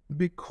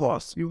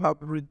 because you have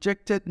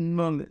rejected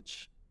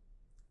knowledge.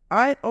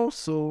 I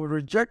also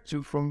reject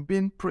you from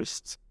being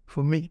priests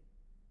for me,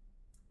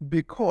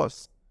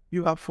 because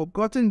you have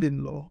forgotten the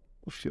law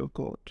of your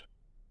God.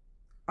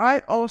 I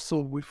also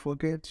will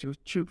forget your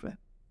children.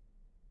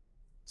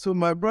 So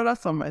my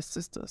brothers and my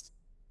sisters,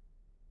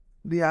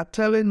 they are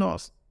telling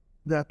us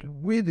that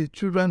we, the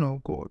children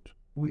of God,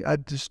 we are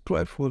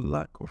destroyed for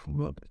lack of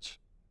knowledge.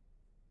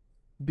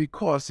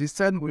 Because he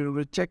said we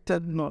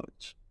rejected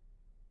knowledge.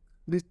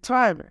 The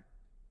time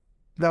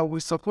that we're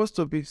supposed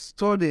to be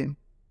studying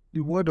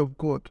the Word of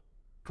God,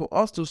 for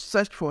us to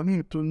search for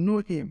Him, to know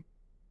Him.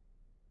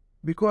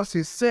 Because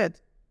He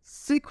said,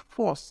 seek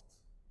first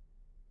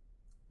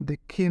the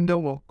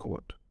kingdom of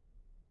God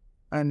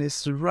and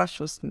His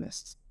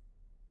righteousness.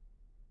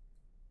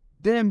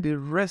 Then the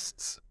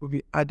rest will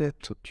be added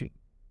to you.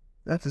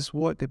 That is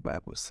what the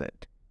Bible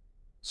said.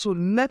 So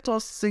let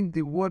us seek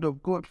the Word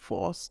of God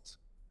first,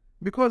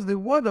 because the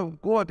Word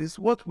of God is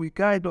what will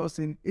guide us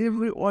in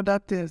every other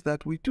things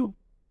that we do.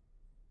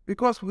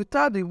 Because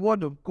without the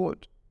Word of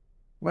God,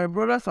 my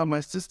brothers and my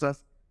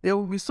sisters, there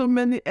will be so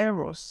many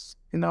errors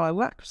in our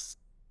lives.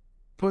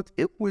 But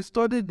if we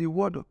study the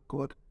Word of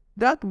God,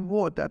 that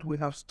Word that we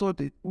have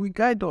studied will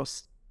guide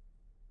us.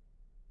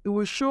 It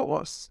will show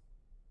us.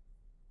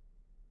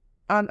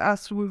 And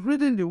as we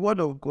read in the Word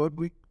of God,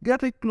 we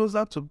get it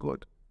closer to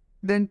God.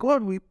 Then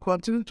God will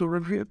continue to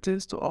reveal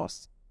things to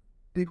us.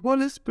 The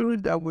Holy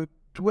Spirit that will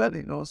dwell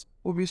in us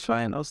will be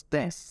showing us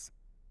things.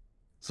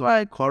 So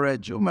I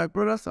encourage you, my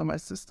brothers and my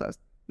sisters,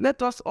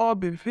 let us all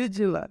be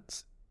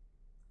vigilant.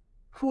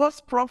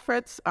 False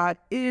prophets are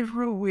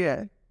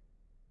everywhere.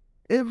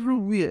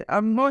 Everywhere.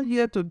 I'm not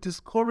here to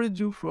discourage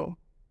you from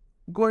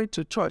going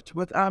to church,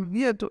 but I'm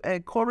here to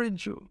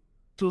encourage you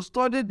to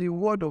study the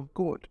Word of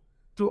God,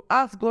 to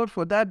ask God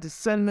for that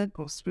discernment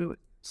of spirit.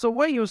 So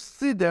when you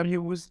see them,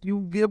 you'll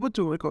be able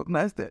to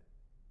recognize them.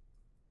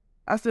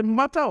 As a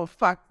matter of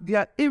fact, they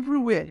are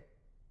everywhere.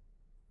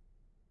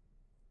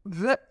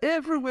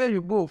 Everywhere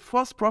you go,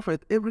 false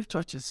prophet, every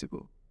church you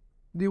go.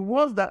 The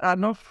ones that are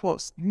not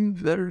false,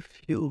 very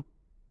few.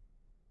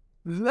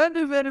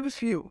 Very, very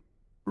few.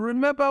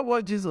 Remember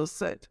what Jesus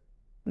said.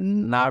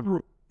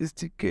 Narrow is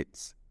the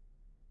gate.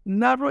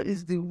 Narrow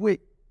is the way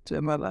to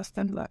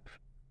everlasting life.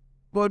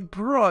 But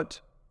broad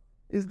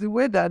is the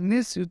way that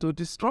leads you to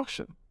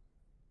destruction.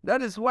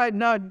 That is why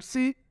now you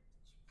see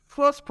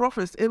false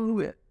prophets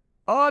everywhere.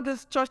 All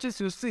these churches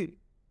you see,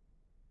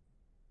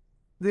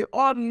 they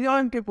all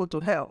leading people to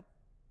hell.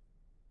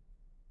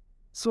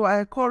 So I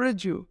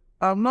encourage you,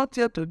 I'm not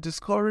here to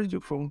discourage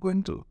you from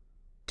going to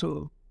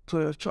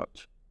your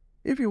church.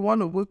 If you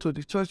want to go to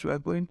the church you are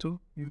going to,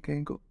 you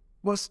can go.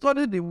 But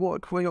study the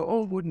Word for your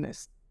own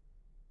goodness,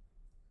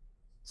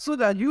 so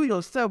that you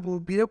yourself will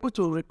be able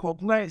to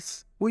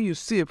recognize when you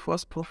see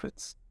false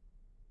prophets.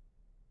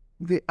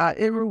 They are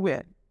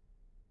everywhere.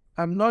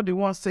 I'm not the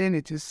one saying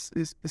it's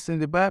in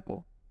the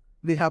Bible.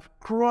 They have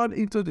crawled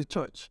into the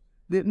church.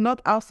 They're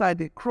not outside,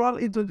 they crawl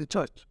into the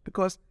church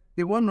because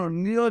they want to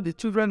lure the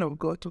children of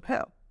God to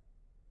hell.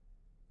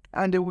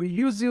 And they will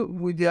use you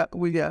with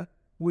the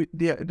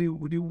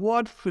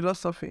word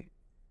philosophy.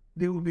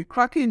 They will be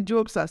cracking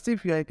jokes as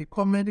if you are in a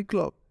comedy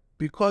club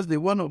because they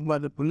want to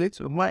manipulate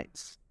your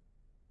minds.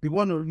 They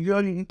want to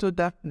lure you into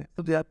darkness.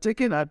 So they are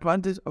taking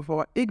advantage of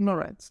our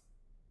ignorance.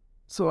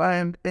 So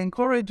I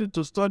encourage you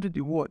to study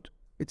the Word.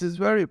 It is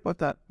very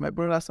important, my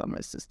brothers and my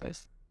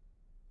sisters.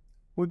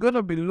 We're going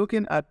to be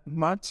looking at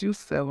Matthew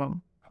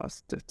 7,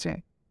 verse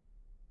 13.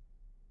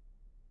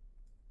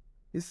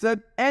 He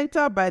said,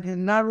 enter by the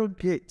narrow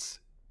gate,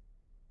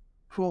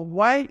 for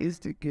wide is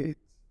the gate,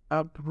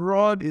 and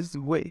broad is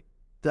the way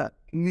that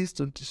leads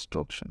to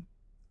destruction,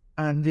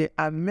 and there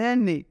are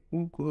many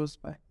who goes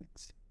by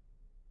it.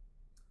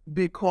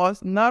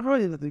 Because narrow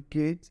is the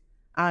gate,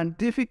 and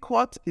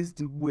difficult is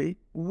the way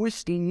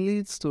which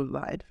leads to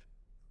life,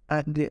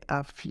 and there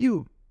are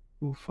few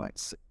who find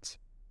it.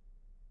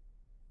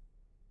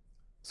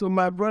 So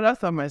my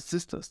brothers and my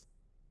sisters,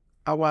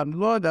 our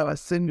Lord, our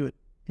Savior,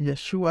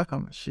 Yeshua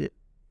Hamashiach,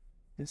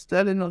 is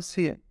telling us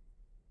here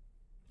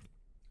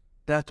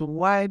that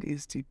wide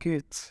is the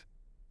gate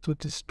to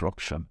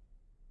destruction.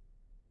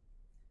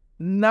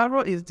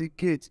 Narrow is the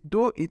gate,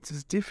 though it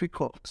is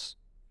difficult,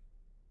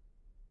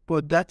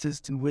 but that is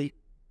the way.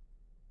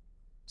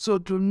 So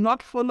do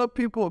not follow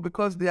people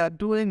because they are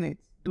doing it.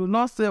 Do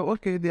not say,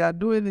 okay, they are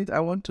doing it, I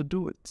want to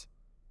do it.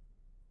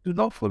 Do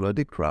not follow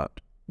the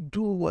crowd.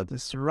 Do what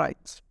is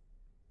right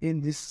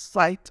in the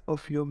sight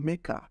of your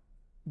Maker.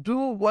 Do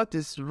what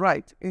is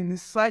right in the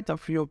sight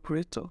of your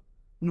Creator,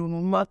 no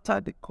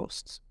matter the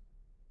cost.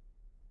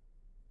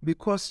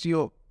 Because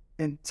your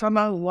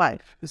eternal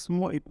life is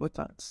more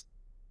important.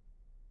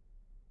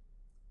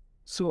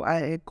 So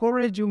I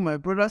encourage you, my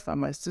brothers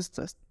and my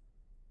sisters,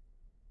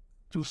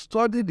 to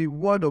study the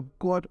Word of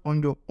God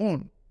on your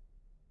own,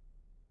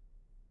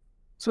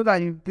 so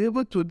that you'll be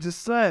able to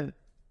discern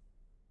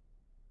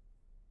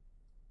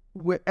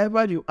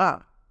wherever you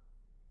are,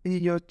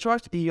 in your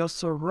church, in your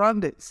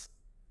surroundings.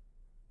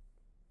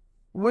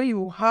 When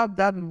you have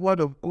that Word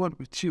of God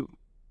with you,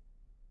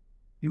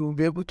 you will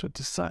be able to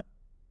discern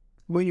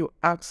when you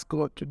ask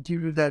God to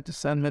give you that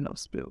discernment of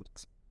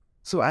spirit.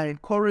 So I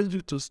encourage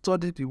you to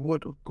study the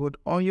Word of God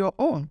on your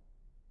own.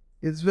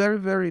 It's very,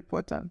 very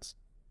important.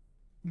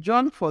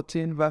 John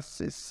 14 verse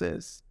 6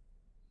 says,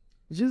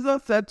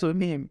 Jesus said to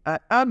him, I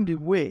am the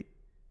way,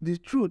 the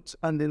truth,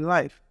 and the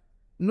life.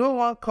 No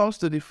one comes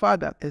to the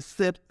Father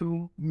except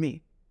through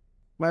me.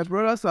 My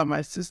brothers and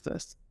my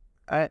sisters,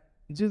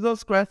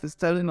 Jesus Christ is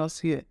telling us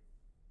here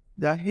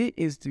that He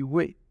is the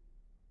way,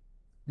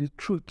 the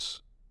truth,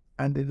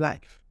 and the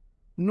life.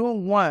 No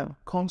one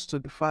comes to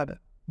the Father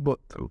but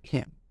through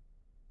Him.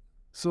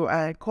 So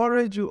I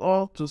encourage you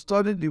all to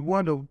study the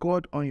Word of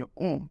God on your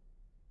own.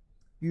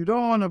 You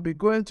don't want to be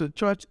going to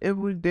church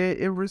every day,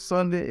 every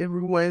Sunday,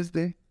 every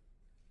Wednesday,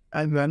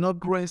 and you are not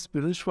growing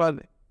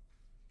spiritually.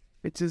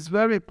 It is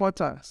very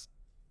important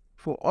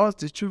for us,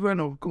 the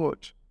children of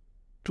God,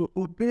 to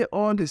obey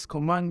all His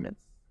commandments,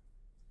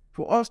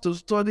 for us to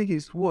study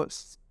His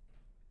words,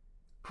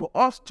 for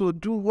us to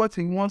do what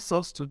He wants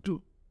us to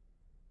do.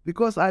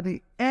 Because at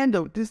the end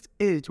of this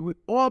age, we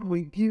all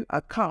will give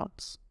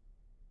accounts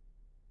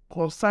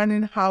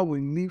concerning how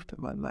we lived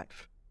our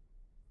life.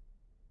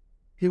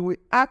 He will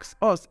ask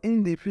us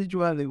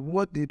individually,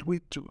 what did we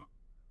do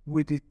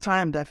with the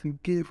time that He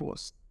gave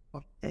us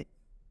on earth?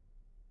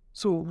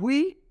 So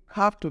we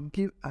have to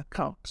give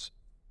account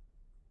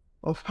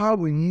of how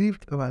we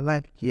lived our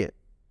life here.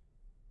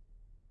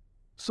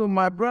 So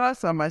my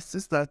brothers and my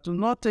sisters, do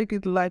not take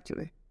it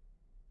lightly,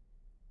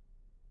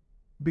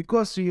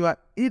 because you are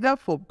either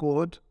for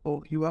God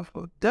or you are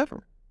for the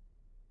devil.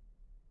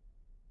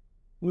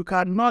 You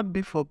cannot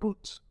be for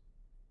both.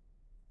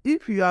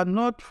 If you are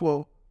not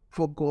for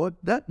God,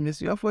 that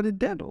means you are for the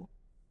devil.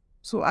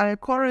 So I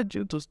encourage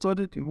you to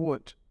study the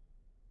Word.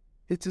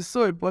 It is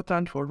so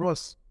important for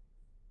us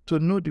to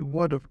know the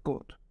Word of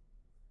God.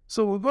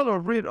 So we're going to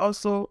read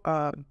also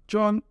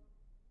John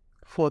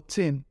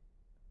 14,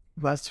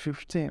 verse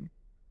 15.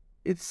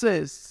 It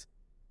says,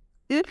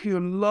 if you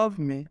love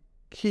me,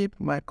 keep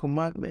my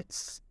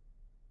commandments.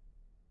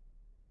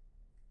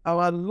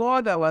 Our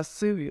Lord, our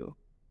Savior,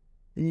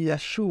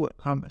 Yeshua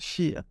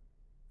Hamashiach,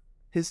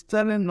 He's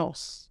telling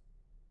us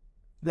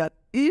that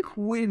if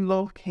we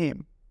love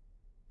Him,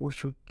 we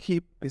should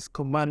keep His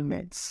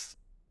commandments.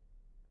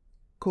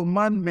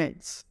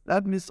 Commandments,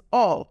 that means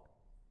all.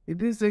 It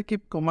didn't say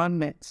keep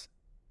commandments.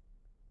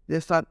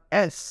 There's an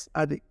S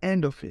at the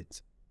end of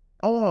it.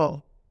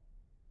 All.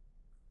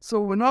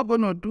 So we're not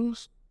going to do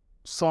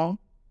some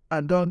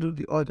and don't do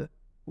the other.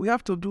 We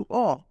have to do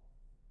all.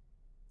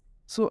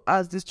 So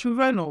as the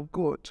children of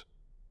God,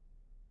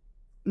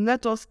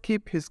 let us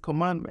keep His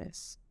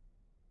commandments.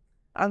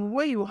 And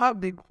when you have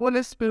the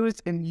Holy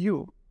Spirit in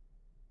you,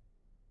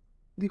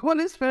 the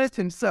Holy Spirit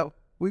Himself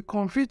will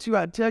confront you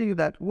and tell you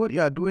that what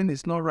you are doing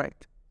is not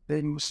right.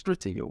 Then you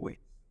straighten your way.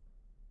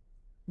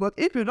 But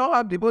if you don't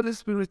have the Holy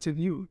Spirit in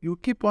you, you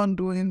keep on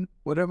doing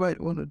whatever you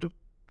want to do,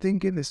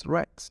 thinking it's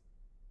right.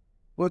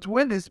 But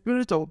when the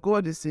Spirit of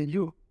God is in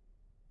you,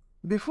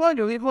 before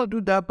you even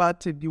do that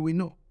bad thing, you will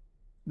know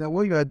that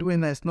what you are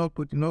doing is not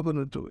good. You're not going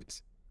to do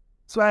it.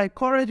 So I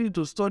encourage you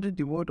to study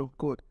the Word of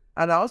God.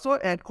 And I also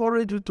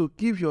encourage you to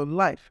give your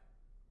life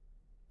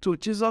to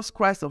Jesus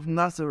Christ of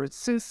Nazareth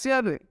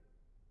sincerely.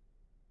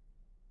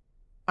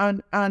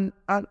 And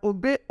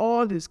obey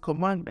all His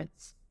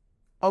commandments.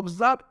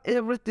 Observe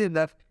everything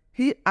that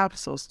He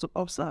asks us to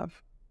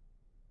observe.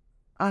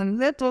 And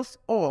let us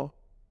all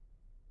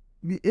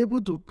be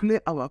able to play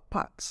our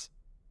parts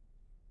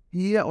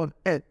here on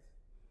earth,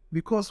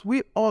 because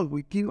we all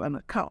will give an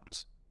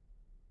account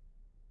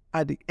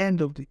at the end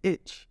of the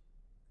age.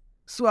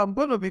 So I'm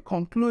going to be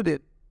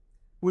concluded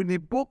with the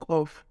book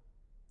of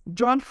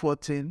John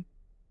 14,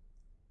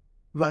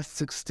 verse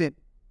 16.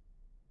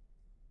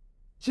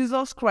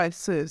 Jesus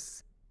Christ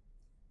says,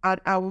 and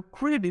I will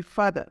pray the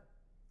Father,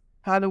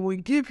 and I will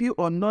give you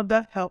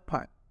another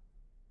helper,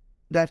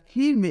 that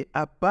He may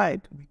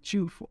abide with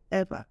you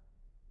forever.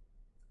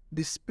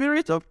 The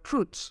Spirit of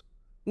truth,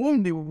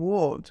 whom the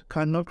world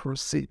cannot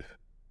receive,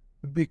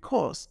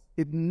 because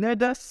it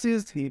neither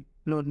sees Him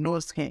nor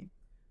knows Him.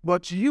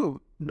 But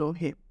you know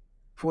Him,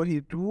 for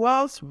He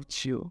dwells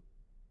with you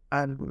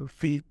and will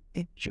feed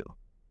in you.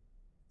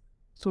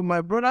 So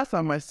my brothers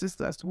and my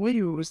sisters, when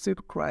you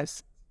receive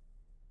Christ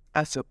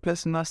as your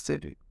personal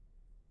Savior,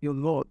 your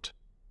Lord,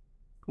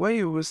 when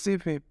you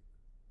receive Him,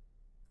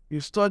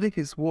 you study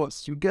His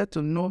words, you get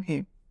to know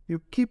Him,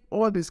 you keep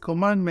all His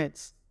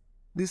commandments.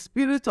 The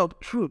Spirit of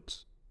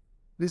truth,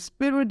 the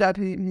Spirit that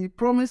He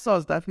promised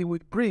us that He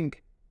would bring,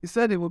 He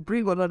said He would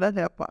bring another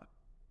helper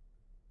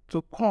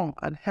to come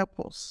and help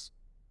us.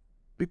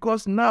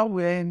 Because now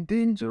we're in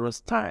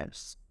dangerous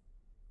times.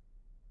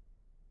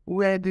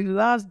 We're in the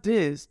last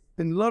days,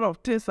 and a lot of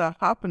things are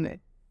happening.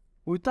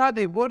 Without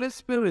the Holy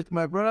Spirit,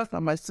 my brothers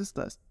and my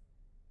sisters,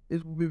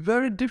 it will be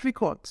very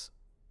difficult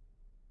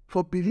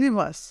for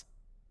believers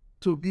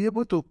to be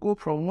able to go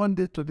from one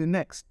day to the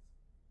next.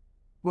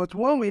 But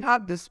when we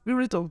have the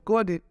Spirit of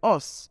God in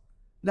us,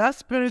 that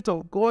Spirit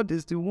of God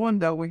is the one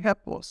that will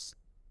help us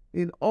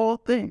in all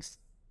things.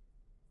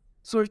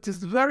 So it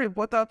is very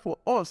important for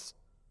us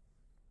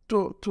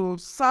to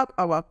serve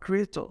our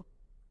Creator,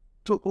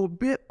 to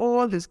obey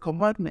all His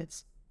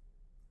commandments.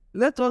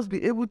 Let us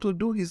be able to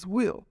do His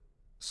will.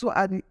 So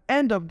at the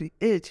end of the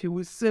age, He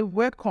will say,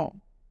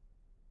 welcome,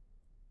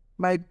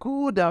 my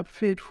good and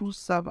faithful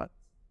servant.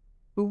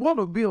 We want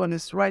to be on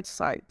His right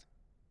side.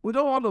 We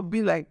don't want to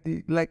be like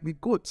the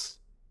goats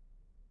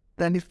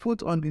that He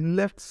put on the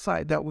left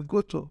side that will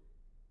go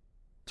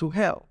to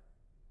hell,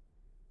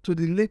 to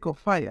the lake of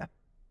fire.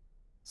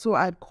 So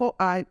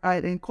I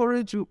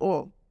encourage you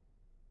all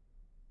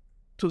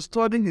to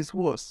study His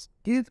words.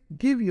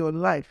 Give your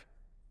life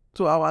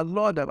to our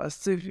Lord and our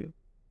Savior,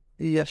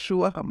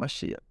 Yeshua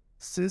Hamashiach,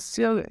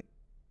 sincerely.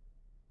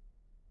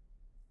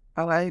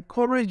 And I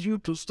encourage you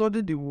to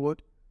study the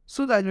Word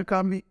so that you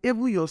can be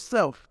able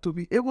yourself to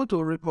be able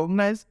to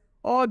recognize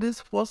all these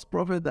false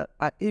prophets that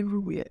are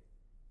everywhere.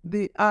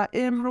 They are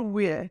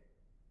everywhere.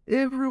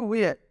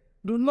 Everywhere.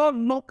 Do not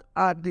look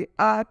at the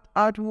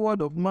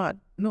outward of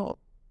man. No.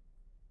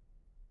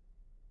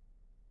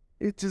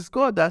 It is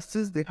God that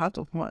sees the heart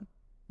of man.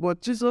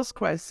 But Jesus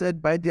Christ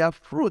said, by their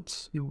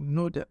fruits you will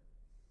know them.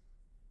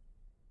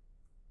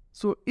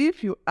 So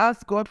if you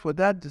ask God for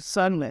that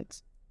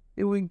discernment,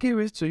 He will give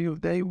it to you.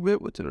 Then you will be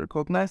able to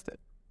recognize them.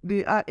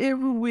 They are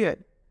everywhere.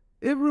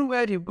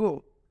 Everywhere you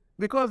go.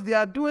 Because they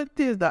are doing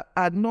things that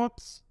are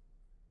not,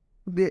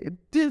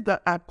 things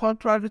that are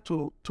contrary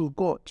to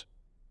God.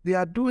 They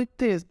are doing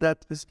things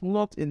that is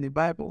not in the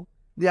Bible.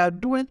 They are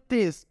doing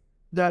things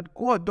that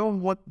God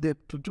don't want them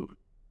to do.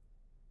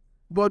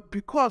 But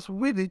because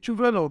we, the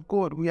children of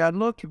God, we are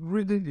not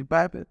reading the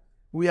Bible,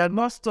 we are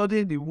not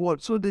studying the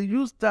Word, so they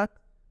use that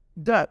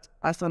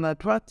as an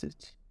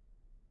advantage.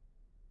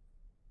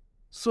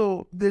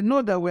 So they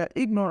know that we are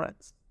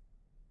ignorant.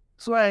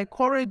 So I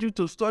encourage you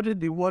to study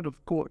the Word of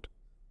God,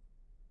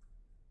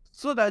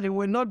 so that you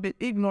will not be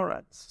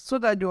ignorant, so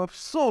that your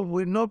soul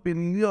will not be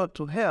lured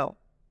to hell,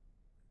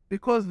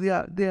 because they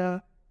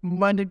are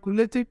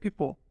manipulating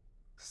people,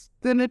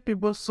 stealing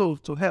people's souls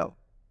to hell.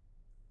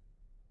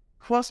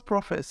 False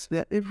prophets, they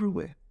are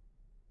everywhere.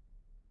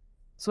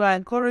 So I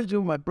encourage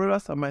you, my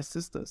brothers and my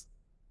sisters,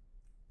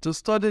 to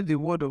study the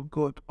Word of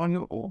God on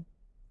your own,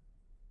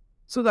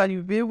 so that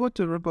you'll be able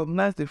to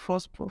recognize the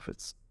false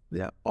prophets. They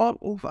are all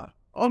over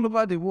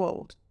the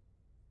world.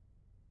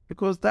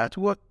 Because that's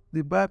what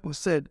the Bible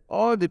said.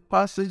 All the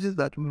passages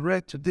that we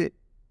read today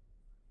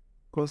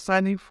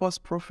concerning false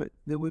prophets,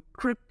 they will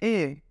creep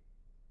in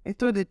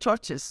into the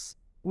churches.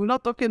 We're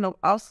not talking of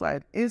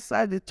outside,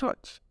 inside the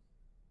church.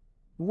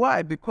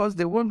 Why? Because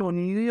they want to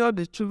lure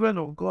the children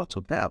of God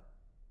to hell.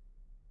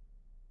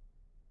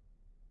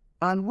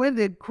 And when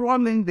they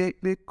crawl in,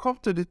 they come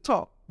to the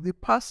top, the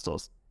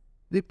pastors,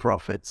 the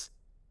prophets,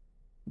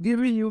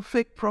 giving you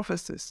fake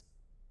prophecies,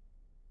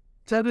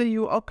 telling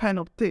you all kinds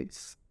of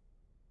things.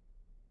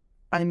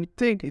 And you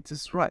think it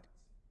is right.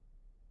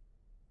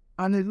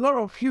 And a lot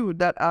of you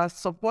that are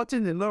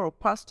supporting a lot of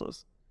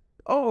pastors,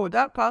 oh,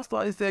 that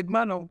pastor is a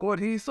man of God,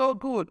 he is so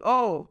good.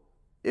 Oh,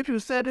 if you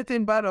say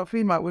anything bad of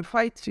him, I will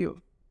fight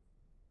you.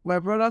 My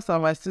brothers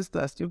and my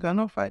sisters, you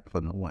cannot fight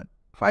for no one.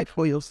 Fight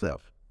for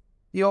yourself.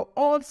 Your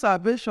own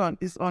salvation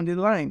is on the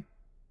line.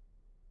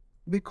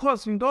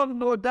 Because you don't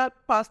know that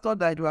pastor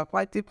that you are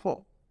fighting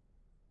for.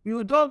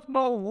 You don't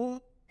know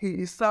who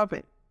he is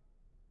serving.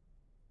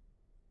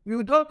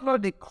 You don't know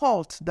the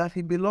cult that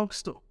he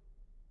belongs to.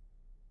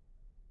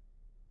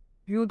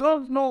 You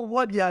don't know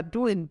what they are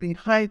doing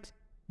behind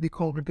the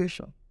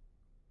congregation.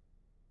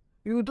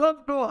 You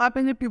don't know how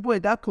many people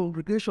in that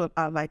congregation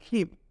are like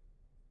him.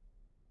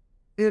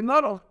 A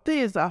lot of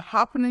things are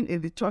happening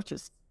in the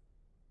churches.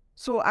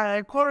 So I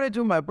encourage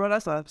you, my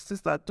brothers and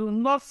sisters, do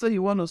not say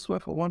you want to swear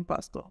for one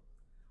pastor.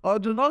 Or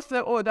do not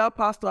say, oh, that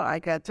pastor, I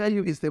can tell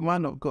you, is the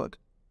man of God.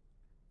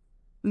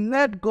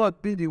 Let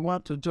God be the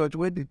one to judge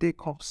when the day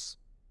comes.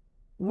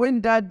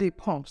 When that day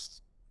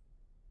comes.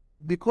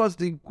 Because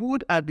the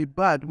good and the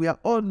bad, we are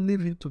all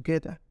living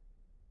together.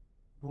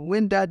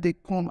 When that day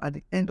comes at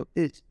the end of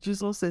age,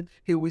 Jesus said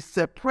he will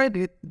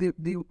separate the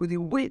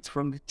weight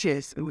from the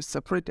chairs. He will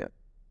separate them.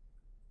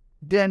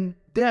 Then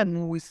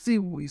we will see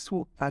who is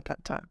who at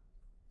that time.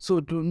 So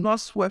do not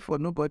swear for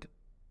nobody.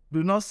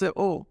 Do not say,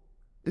 oh,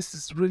 this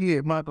is really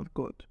a man of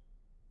God.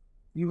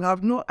 You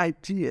have no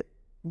idea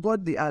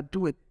what they are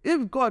doing.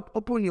 If God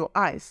open your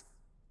eyes,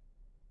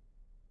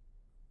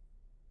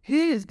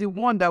 he is the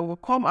one that will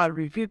come and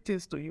reveal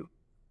things to you.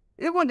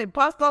 Even the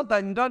pastors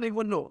that you don't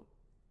even know.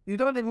 You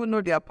don't even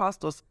know they are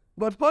pastors.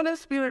 But Holy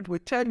Spirit will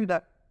tell you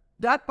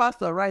that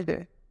pastor right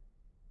there,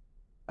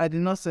 I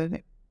did not send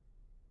him.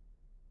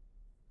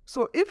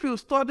 So if you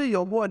study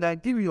your word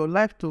and give your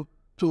life to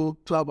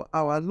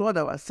our Lord,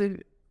 our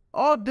Savior,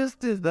 All these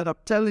things that I'm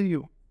telling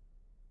you,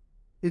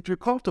 it will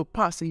come to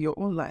pass in your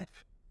own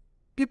life.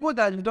 People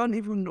that you don't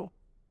even know,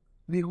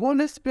 the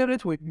Holy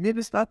Spirit will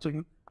minister to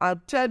you and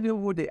tell you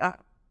who they are.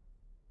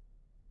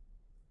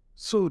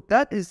 So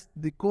that is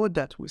the God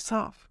that we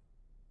serve.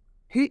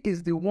 He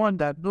is the one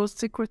that knows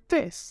secret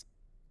things.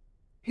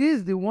 He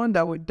is the one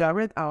that will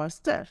direct our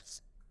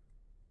steps.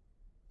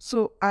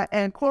 So I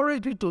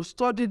encourage you to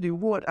study the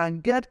Word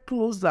and get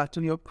closer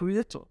to your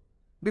Creator.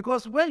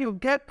 Because when you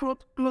get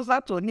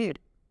closer to Him,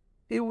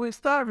 He will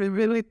start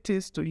revealing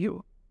things to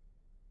you.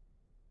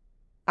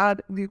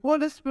 And the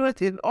Holy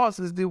Spirit in us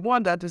is the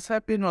one that is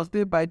helping us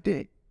day by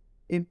day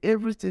in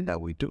everything that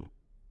we do.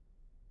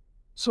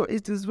 So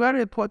it is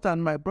very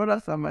important, my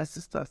brothers and my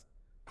sisters,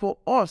 for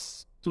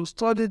us to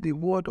study the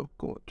Word of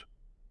God.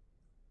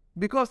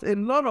 Because a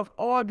lot of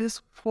all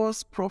these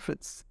false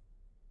prophets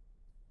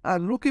are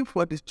looking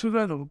for the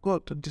children of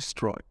God to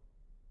destroy.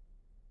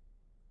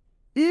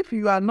 If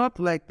you are not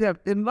like them,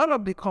 a lot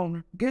of the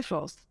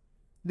congregations,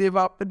 they've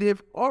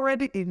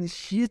already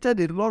initiated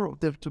a lot of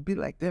them to be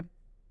like them.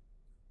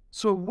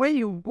 So when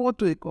you go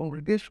to a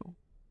congregation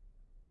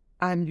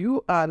and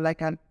you are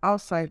like an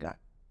outsider,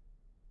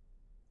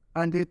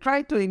 and they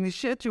try to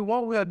initiate you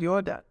one way or the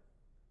other,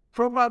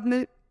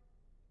 probably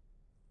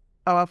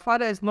our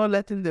Father is not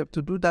letting them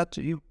to do that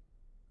to you.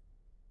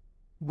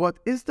 But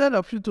instead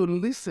of you to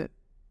listen,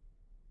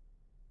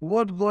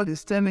 what God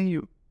is telling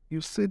you, you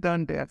sit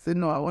down there and say,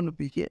 no, I want to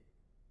be here.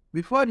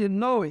 Before you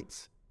know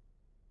it,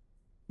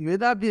 you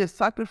either be a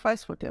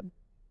sacrifice for them,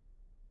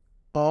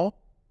 or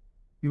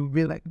you'll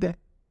be like them.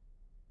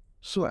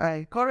 So I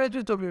encourage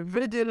you to be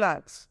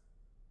vigilant.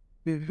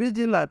 Be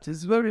vigilant.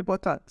 It's very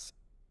important.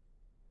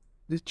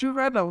 The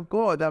children of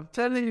God, I'm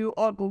telling you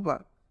all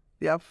over,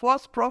 they are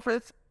false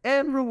prophets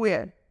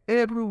everywhere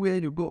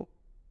you go.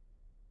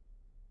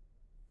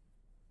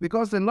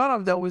 Because a lot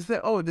of them will say,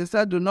 oh, they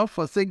said, do not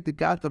forsake the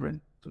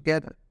gathering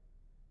together.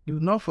 Do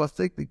not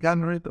forsake the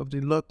gathering of the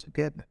Lord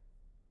together.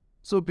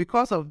 So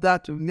because of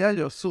that, you near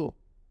your soul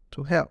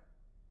to hell.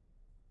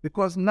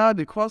 Because now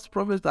the false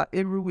prophets are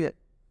everywhere,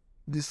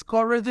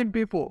 discouraging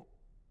people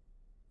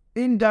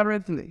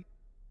indirectly,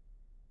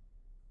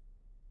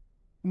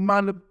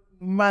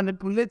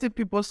 manipulating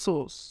people's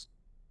souls,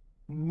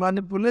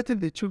 manipulating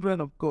the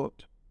children of God.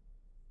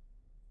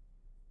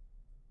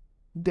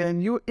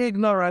 Then you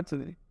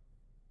ignorantly,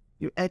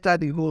 you enter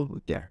the hole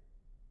there.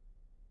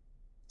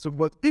 So,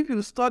 but if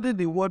you study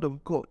the Word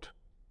of God,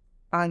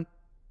 and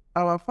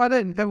our Father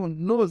in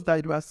heaven knows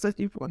that you are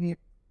searching for Him,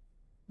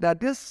 that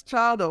this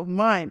child of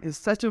mine is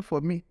searching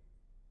for me,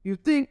 you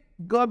think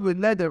God will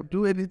let them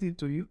do anything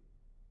to you?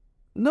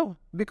 No,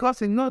 because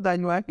He knows that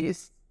you are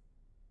His.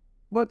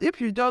 But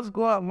if you just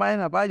go and mind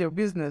about your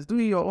business,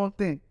 doing your own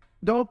thing,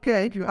 don't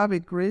care if you have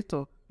a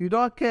creator, you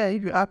don't care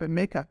if you have a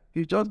maker,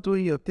 you just do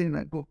your thing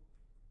and go.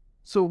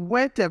 So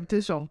when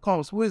temptation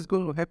comes, who is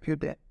going to help you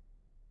there?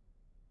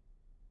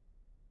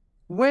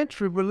 When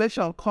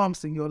tribulation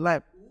comes in your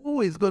life,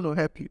 who is going to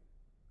help you?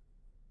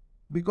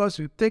 Because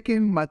you're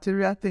taking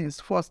material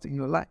things first in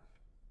your life.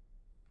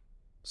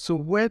 So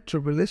when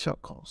tribulation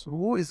comes,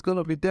 who is going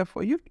to be there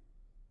for you?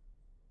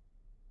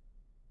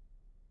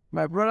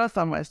 My brothers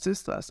and my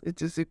sisters,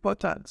 it is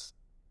important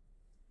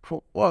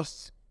for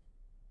us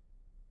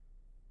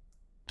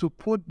to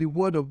put the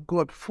Word of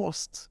God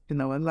first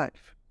in our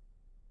life.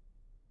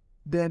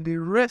 Then the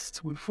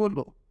rest will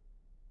follow.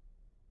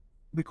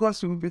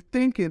 Because you'll be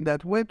thinking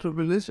that when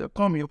tribulation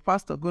comes, your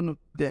pastor is going to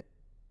be dead.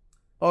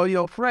 Or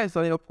your friends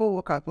or your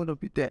co-worker are going to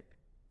be dead.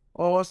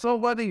 Or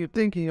somebody you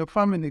think in your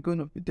family is going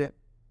to be dead.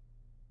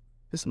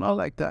 It's not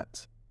like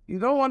that. You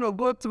don't want to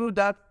go through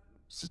that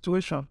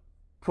situation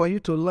for you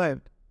to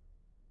learn.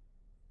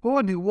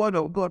 Hold the Word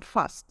of God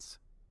fast.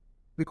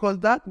 Because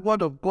that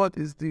Word of God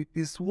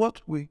is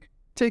what will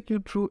take you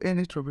through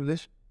any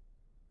tribulation.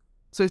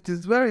 So it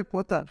is very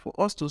important for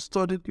us to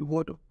study the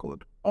Word of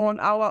God on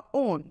our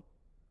own.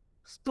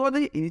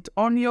 Study it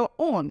on your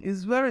own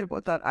is very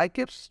important. I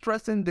keep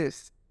stressing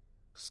this.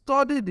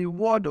 Study the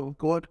Word of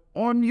God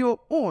on your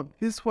own.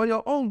 It's for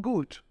your own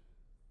good.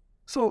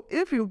 So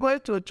if you go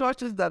to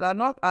churches that are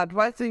not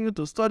advising you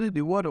to study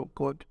the Word of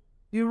God,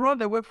 you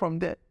run away from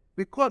there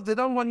because they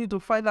don't want you to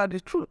find out the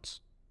truth.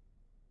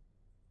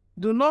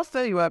 Do not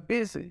say you are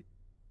busy.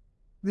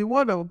 The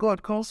Word of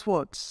God comes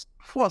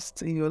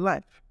first in your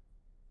life.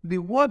 The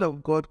Word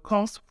of God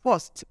comes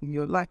first in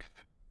your life.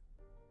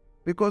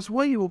 Because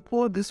when you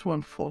put this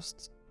one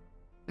first,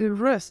 the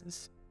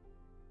rest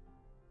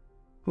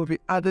will be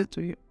added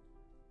to you.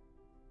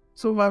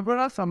 So my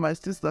brothers and my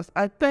sisters,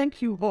 I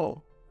thank you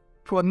all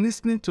for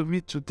listening to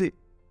me today.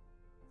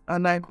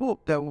 And I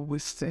hope that we will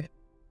see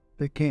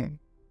again.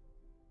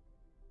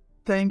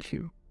 Thank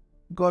you.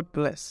 God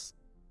bless.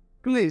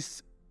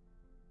 Please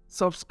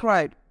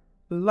subscribe,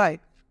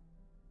 like,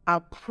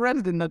 and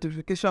press the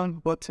notification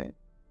button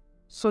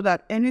so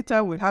that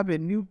anytime we have a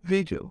new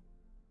video,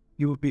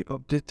 you will be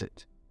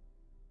updated.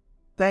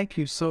 Thank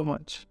you so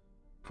much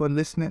for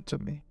listening to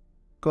me.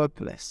 God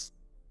bless.